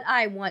what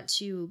I want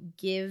to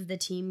give the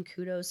team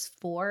kudos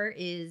for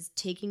is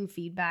taking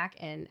feedback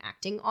and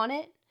acting on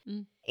it.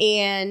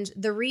 And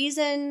the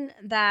reason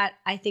that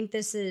I think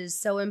this is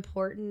so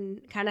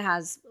important kind of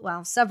has,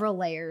 several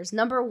layers.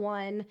 Number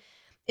one,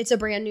 it's a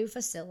brand new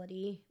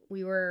facility.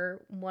 We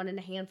were one in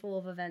a handful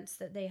of events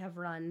that they have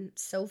run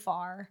so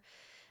far.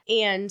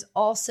 And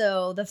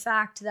also the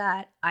fact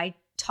that I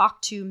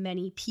talked to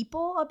many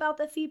people about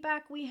the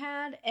feedback we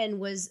had and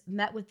was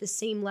met with the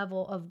same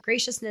level of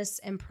graciousness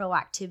and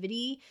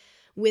proactivity,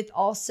 with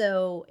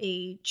also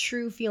a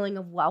true feeling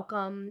of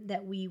welcome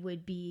that we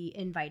would be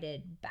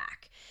invited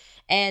back.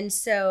 And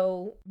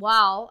so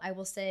while I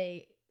will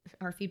say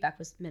our feedback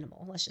was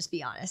minimal, let's just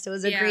be honest. It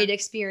was a great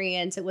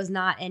experience. It was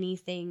not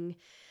anything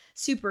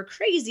super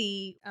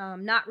crazy,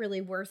 not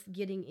really worth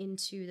getting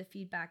into the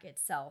feedback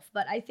itself.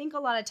 But I think a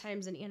lot of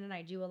times, and Ann and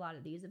I do a lot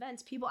of these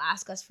events, people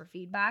ask us for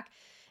feedback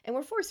and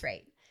we're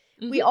forthright.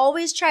 We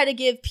always try to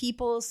give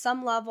people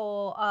some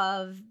level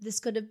of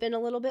this could have been a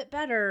little bit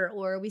better,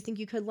 or we think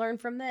you could learn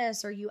from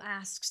this, or you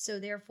asked,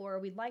 so therefore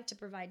we'd like to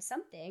provide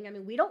something. I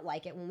mean, we don't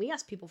like it when we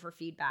ask people for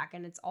feedback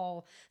and it's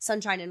all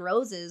sunshine and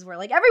roses. We're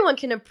like, everyone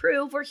can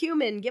improve. We're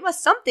human. Give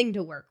us something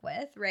to work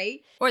with,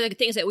 right? Or the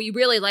things that we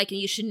really like and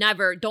you should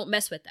never, don't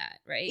mess with that,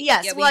 right?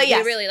 Yes. Yeah,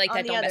 we really like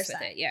that, don't mess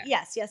with it. Yeah.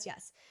 Yes.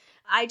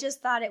 I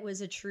just thought it was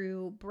a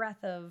true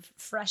breath of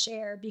fresh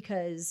air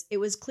because it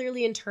was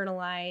clearly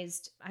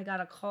internalized. I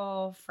got a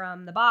call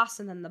from the boss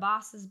and then the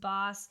boss's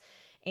boss,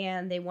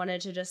 and they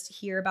wanted to just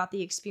hear about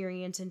the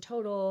experience in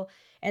total.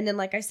 And then,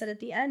 like I said at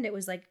the end, it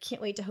was like,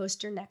 can't wait to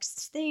host your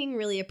next thing.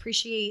 Really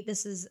appreciate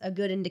this is a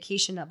good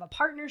indication of a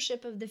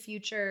partnership of the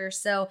future.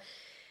 So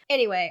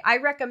Anyway, I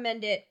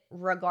recommend it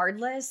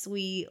regardless.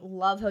 We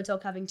love Hotel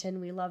Covington.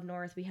 We love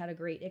North. We had a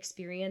great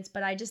experience,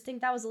 but I just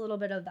think that was a little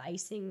bit of the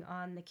icing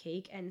on the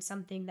cake and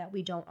something that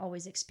we don't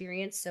always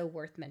experience, so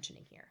worth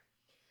mentioning here.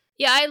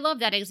 Yeah, I love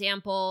that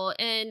example.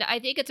 And I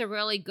think it's a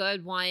really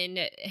good one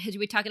as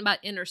we're talking about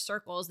inner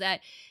circles that,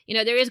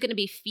 there is going to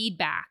be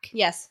feedback.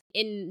 Yes.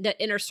 In the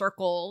inner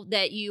circle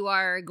that you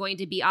are going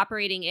to be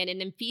operating in. And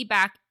then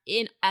feedback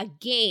in a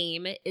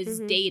game is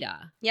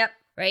data. Yep.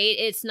 Right?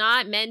 It's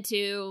not meant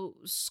to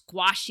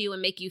squash you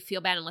and make you feel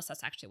bad unless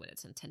that's actually what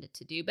it's intended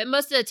to do. But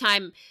most of the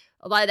time,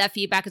 a lot of that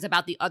feedback is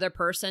about the other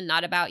person,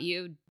 not about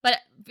you. But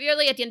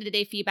really, at the end of the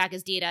day, feedback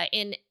is data.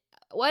 And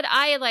what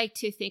I like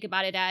to think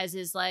about it as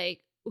is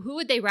like, who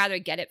would they rather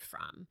get it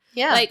from?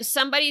 Yeah. Like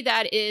somebody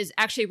that is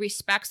actually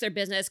respects their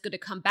business, going to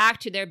come back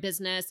to their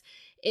business,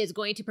 is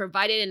going to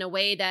provide it in a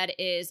way that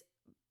is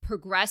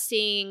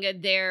progressing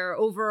their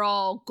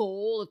overall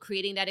goal of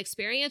creating that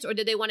experience? Or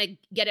do they want to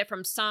get it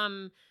from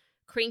some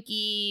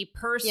cranky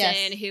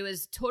person who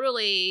is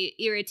totally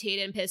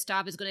irritated and pissed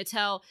off, is going to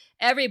tell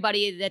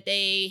everybody that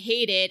they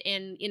hate it,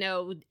 and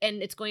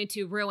and it's going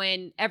to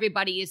ruin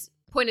everybody's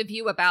point of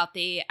view about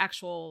the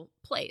actual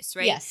place,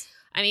 right? Yes.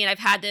 I mean, I've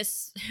had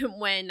this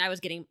when I was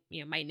getting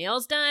my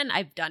nails done.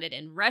 I've done it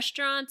in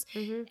restaurants,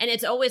 and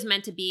it's always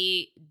meant to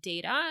be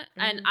data.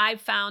 And I've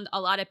found a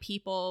lot of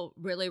people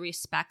really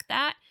respect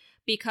that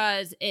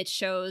because it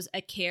shows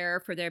a care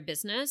for their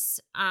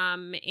business,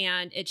 and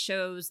it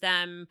shows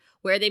them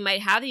where they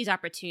might have these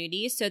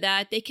opportunities so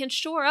that they can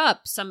shore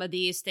up some of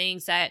these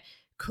things that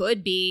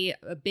could be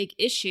a big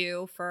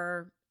issue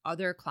for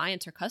other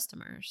clients or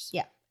customers.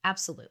 Yeah,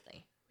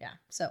 absolutely. Yeah.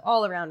 So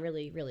all around,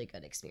 really, really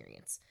good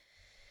experience.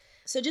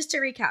 So just to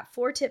recap,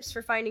 4 tips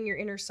for finding your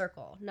inner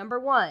circle. Number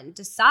 1,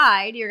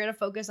 decide you're going to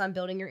focus on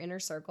building your inner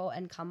circle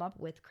and come up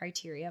with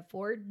criteria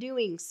for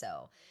doing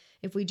so.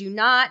 If we do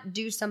not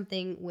do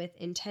something with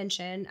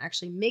intention,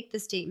 actually make the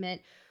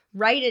statement,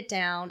 write it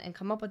down, and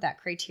come up with that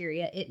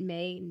criteria, it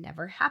may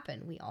never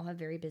happen. We all have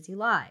very busy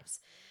lives.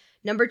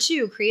 Number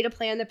 2, create a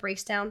plan that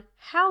breaks down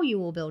how you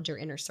will build your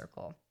inner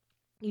circle.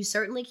 You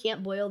certainly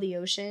can't boil the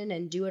ocean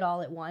and do it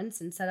all at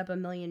once and set up a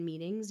million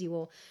meetings. You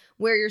will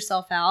wear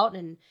yourself out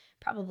and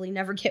probably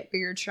never get where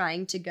you're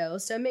trying to go.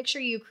 So make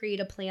sure you create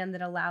a plan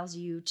that allows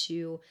you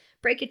to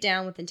break it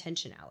down with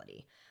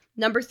intentionality.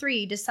 Number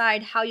 3,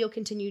 decide how you'll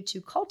continue to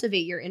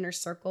cultivate your inner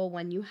circle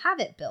when you have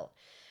it built.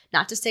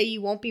 Not to say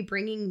you won't be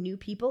bringing new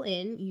people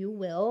in, you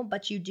will,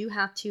 but you do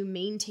have to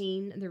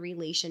maintain the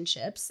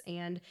relationships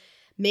and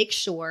make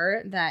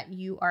sure that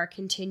you are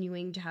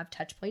continuing to have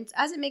touch points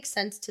as it makes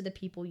sense to the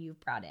people you've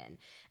brought in.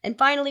 And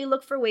finally,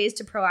 look for ways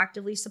to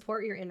proactively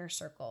support your inner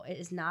circle. It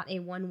is not a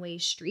one-way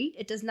street.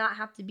 It does not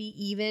have to be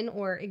even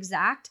or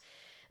exact.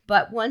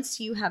 But once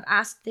you have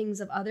asked things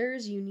of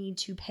others, you need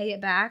to pay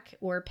it back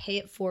or pay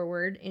it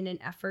forward in an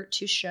effort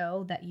to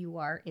show that you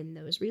are in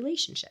those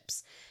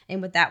relationships.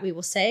 And with that, we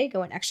will say,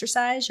 go and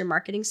exercise your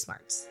marketing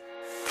smarts.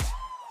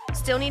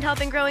 Still need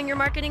help in growing your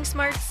marketing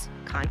smarts?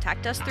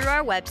 Contact us through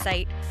our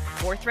website,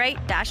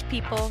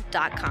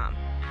 forthright-people.com.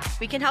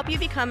 We can help you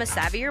become a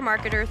savvier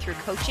marketer through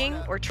coaching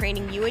or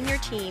training you and your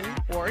team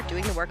or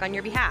doing the work on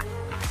your behalf.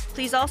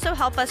 Please also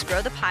help us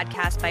grow the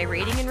podcast by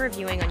rating and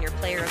reviewing on your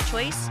player of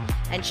choice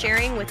and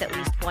sharing with at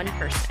least one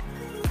person.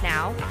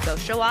 Now, go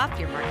show off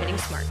your marketing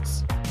smarts.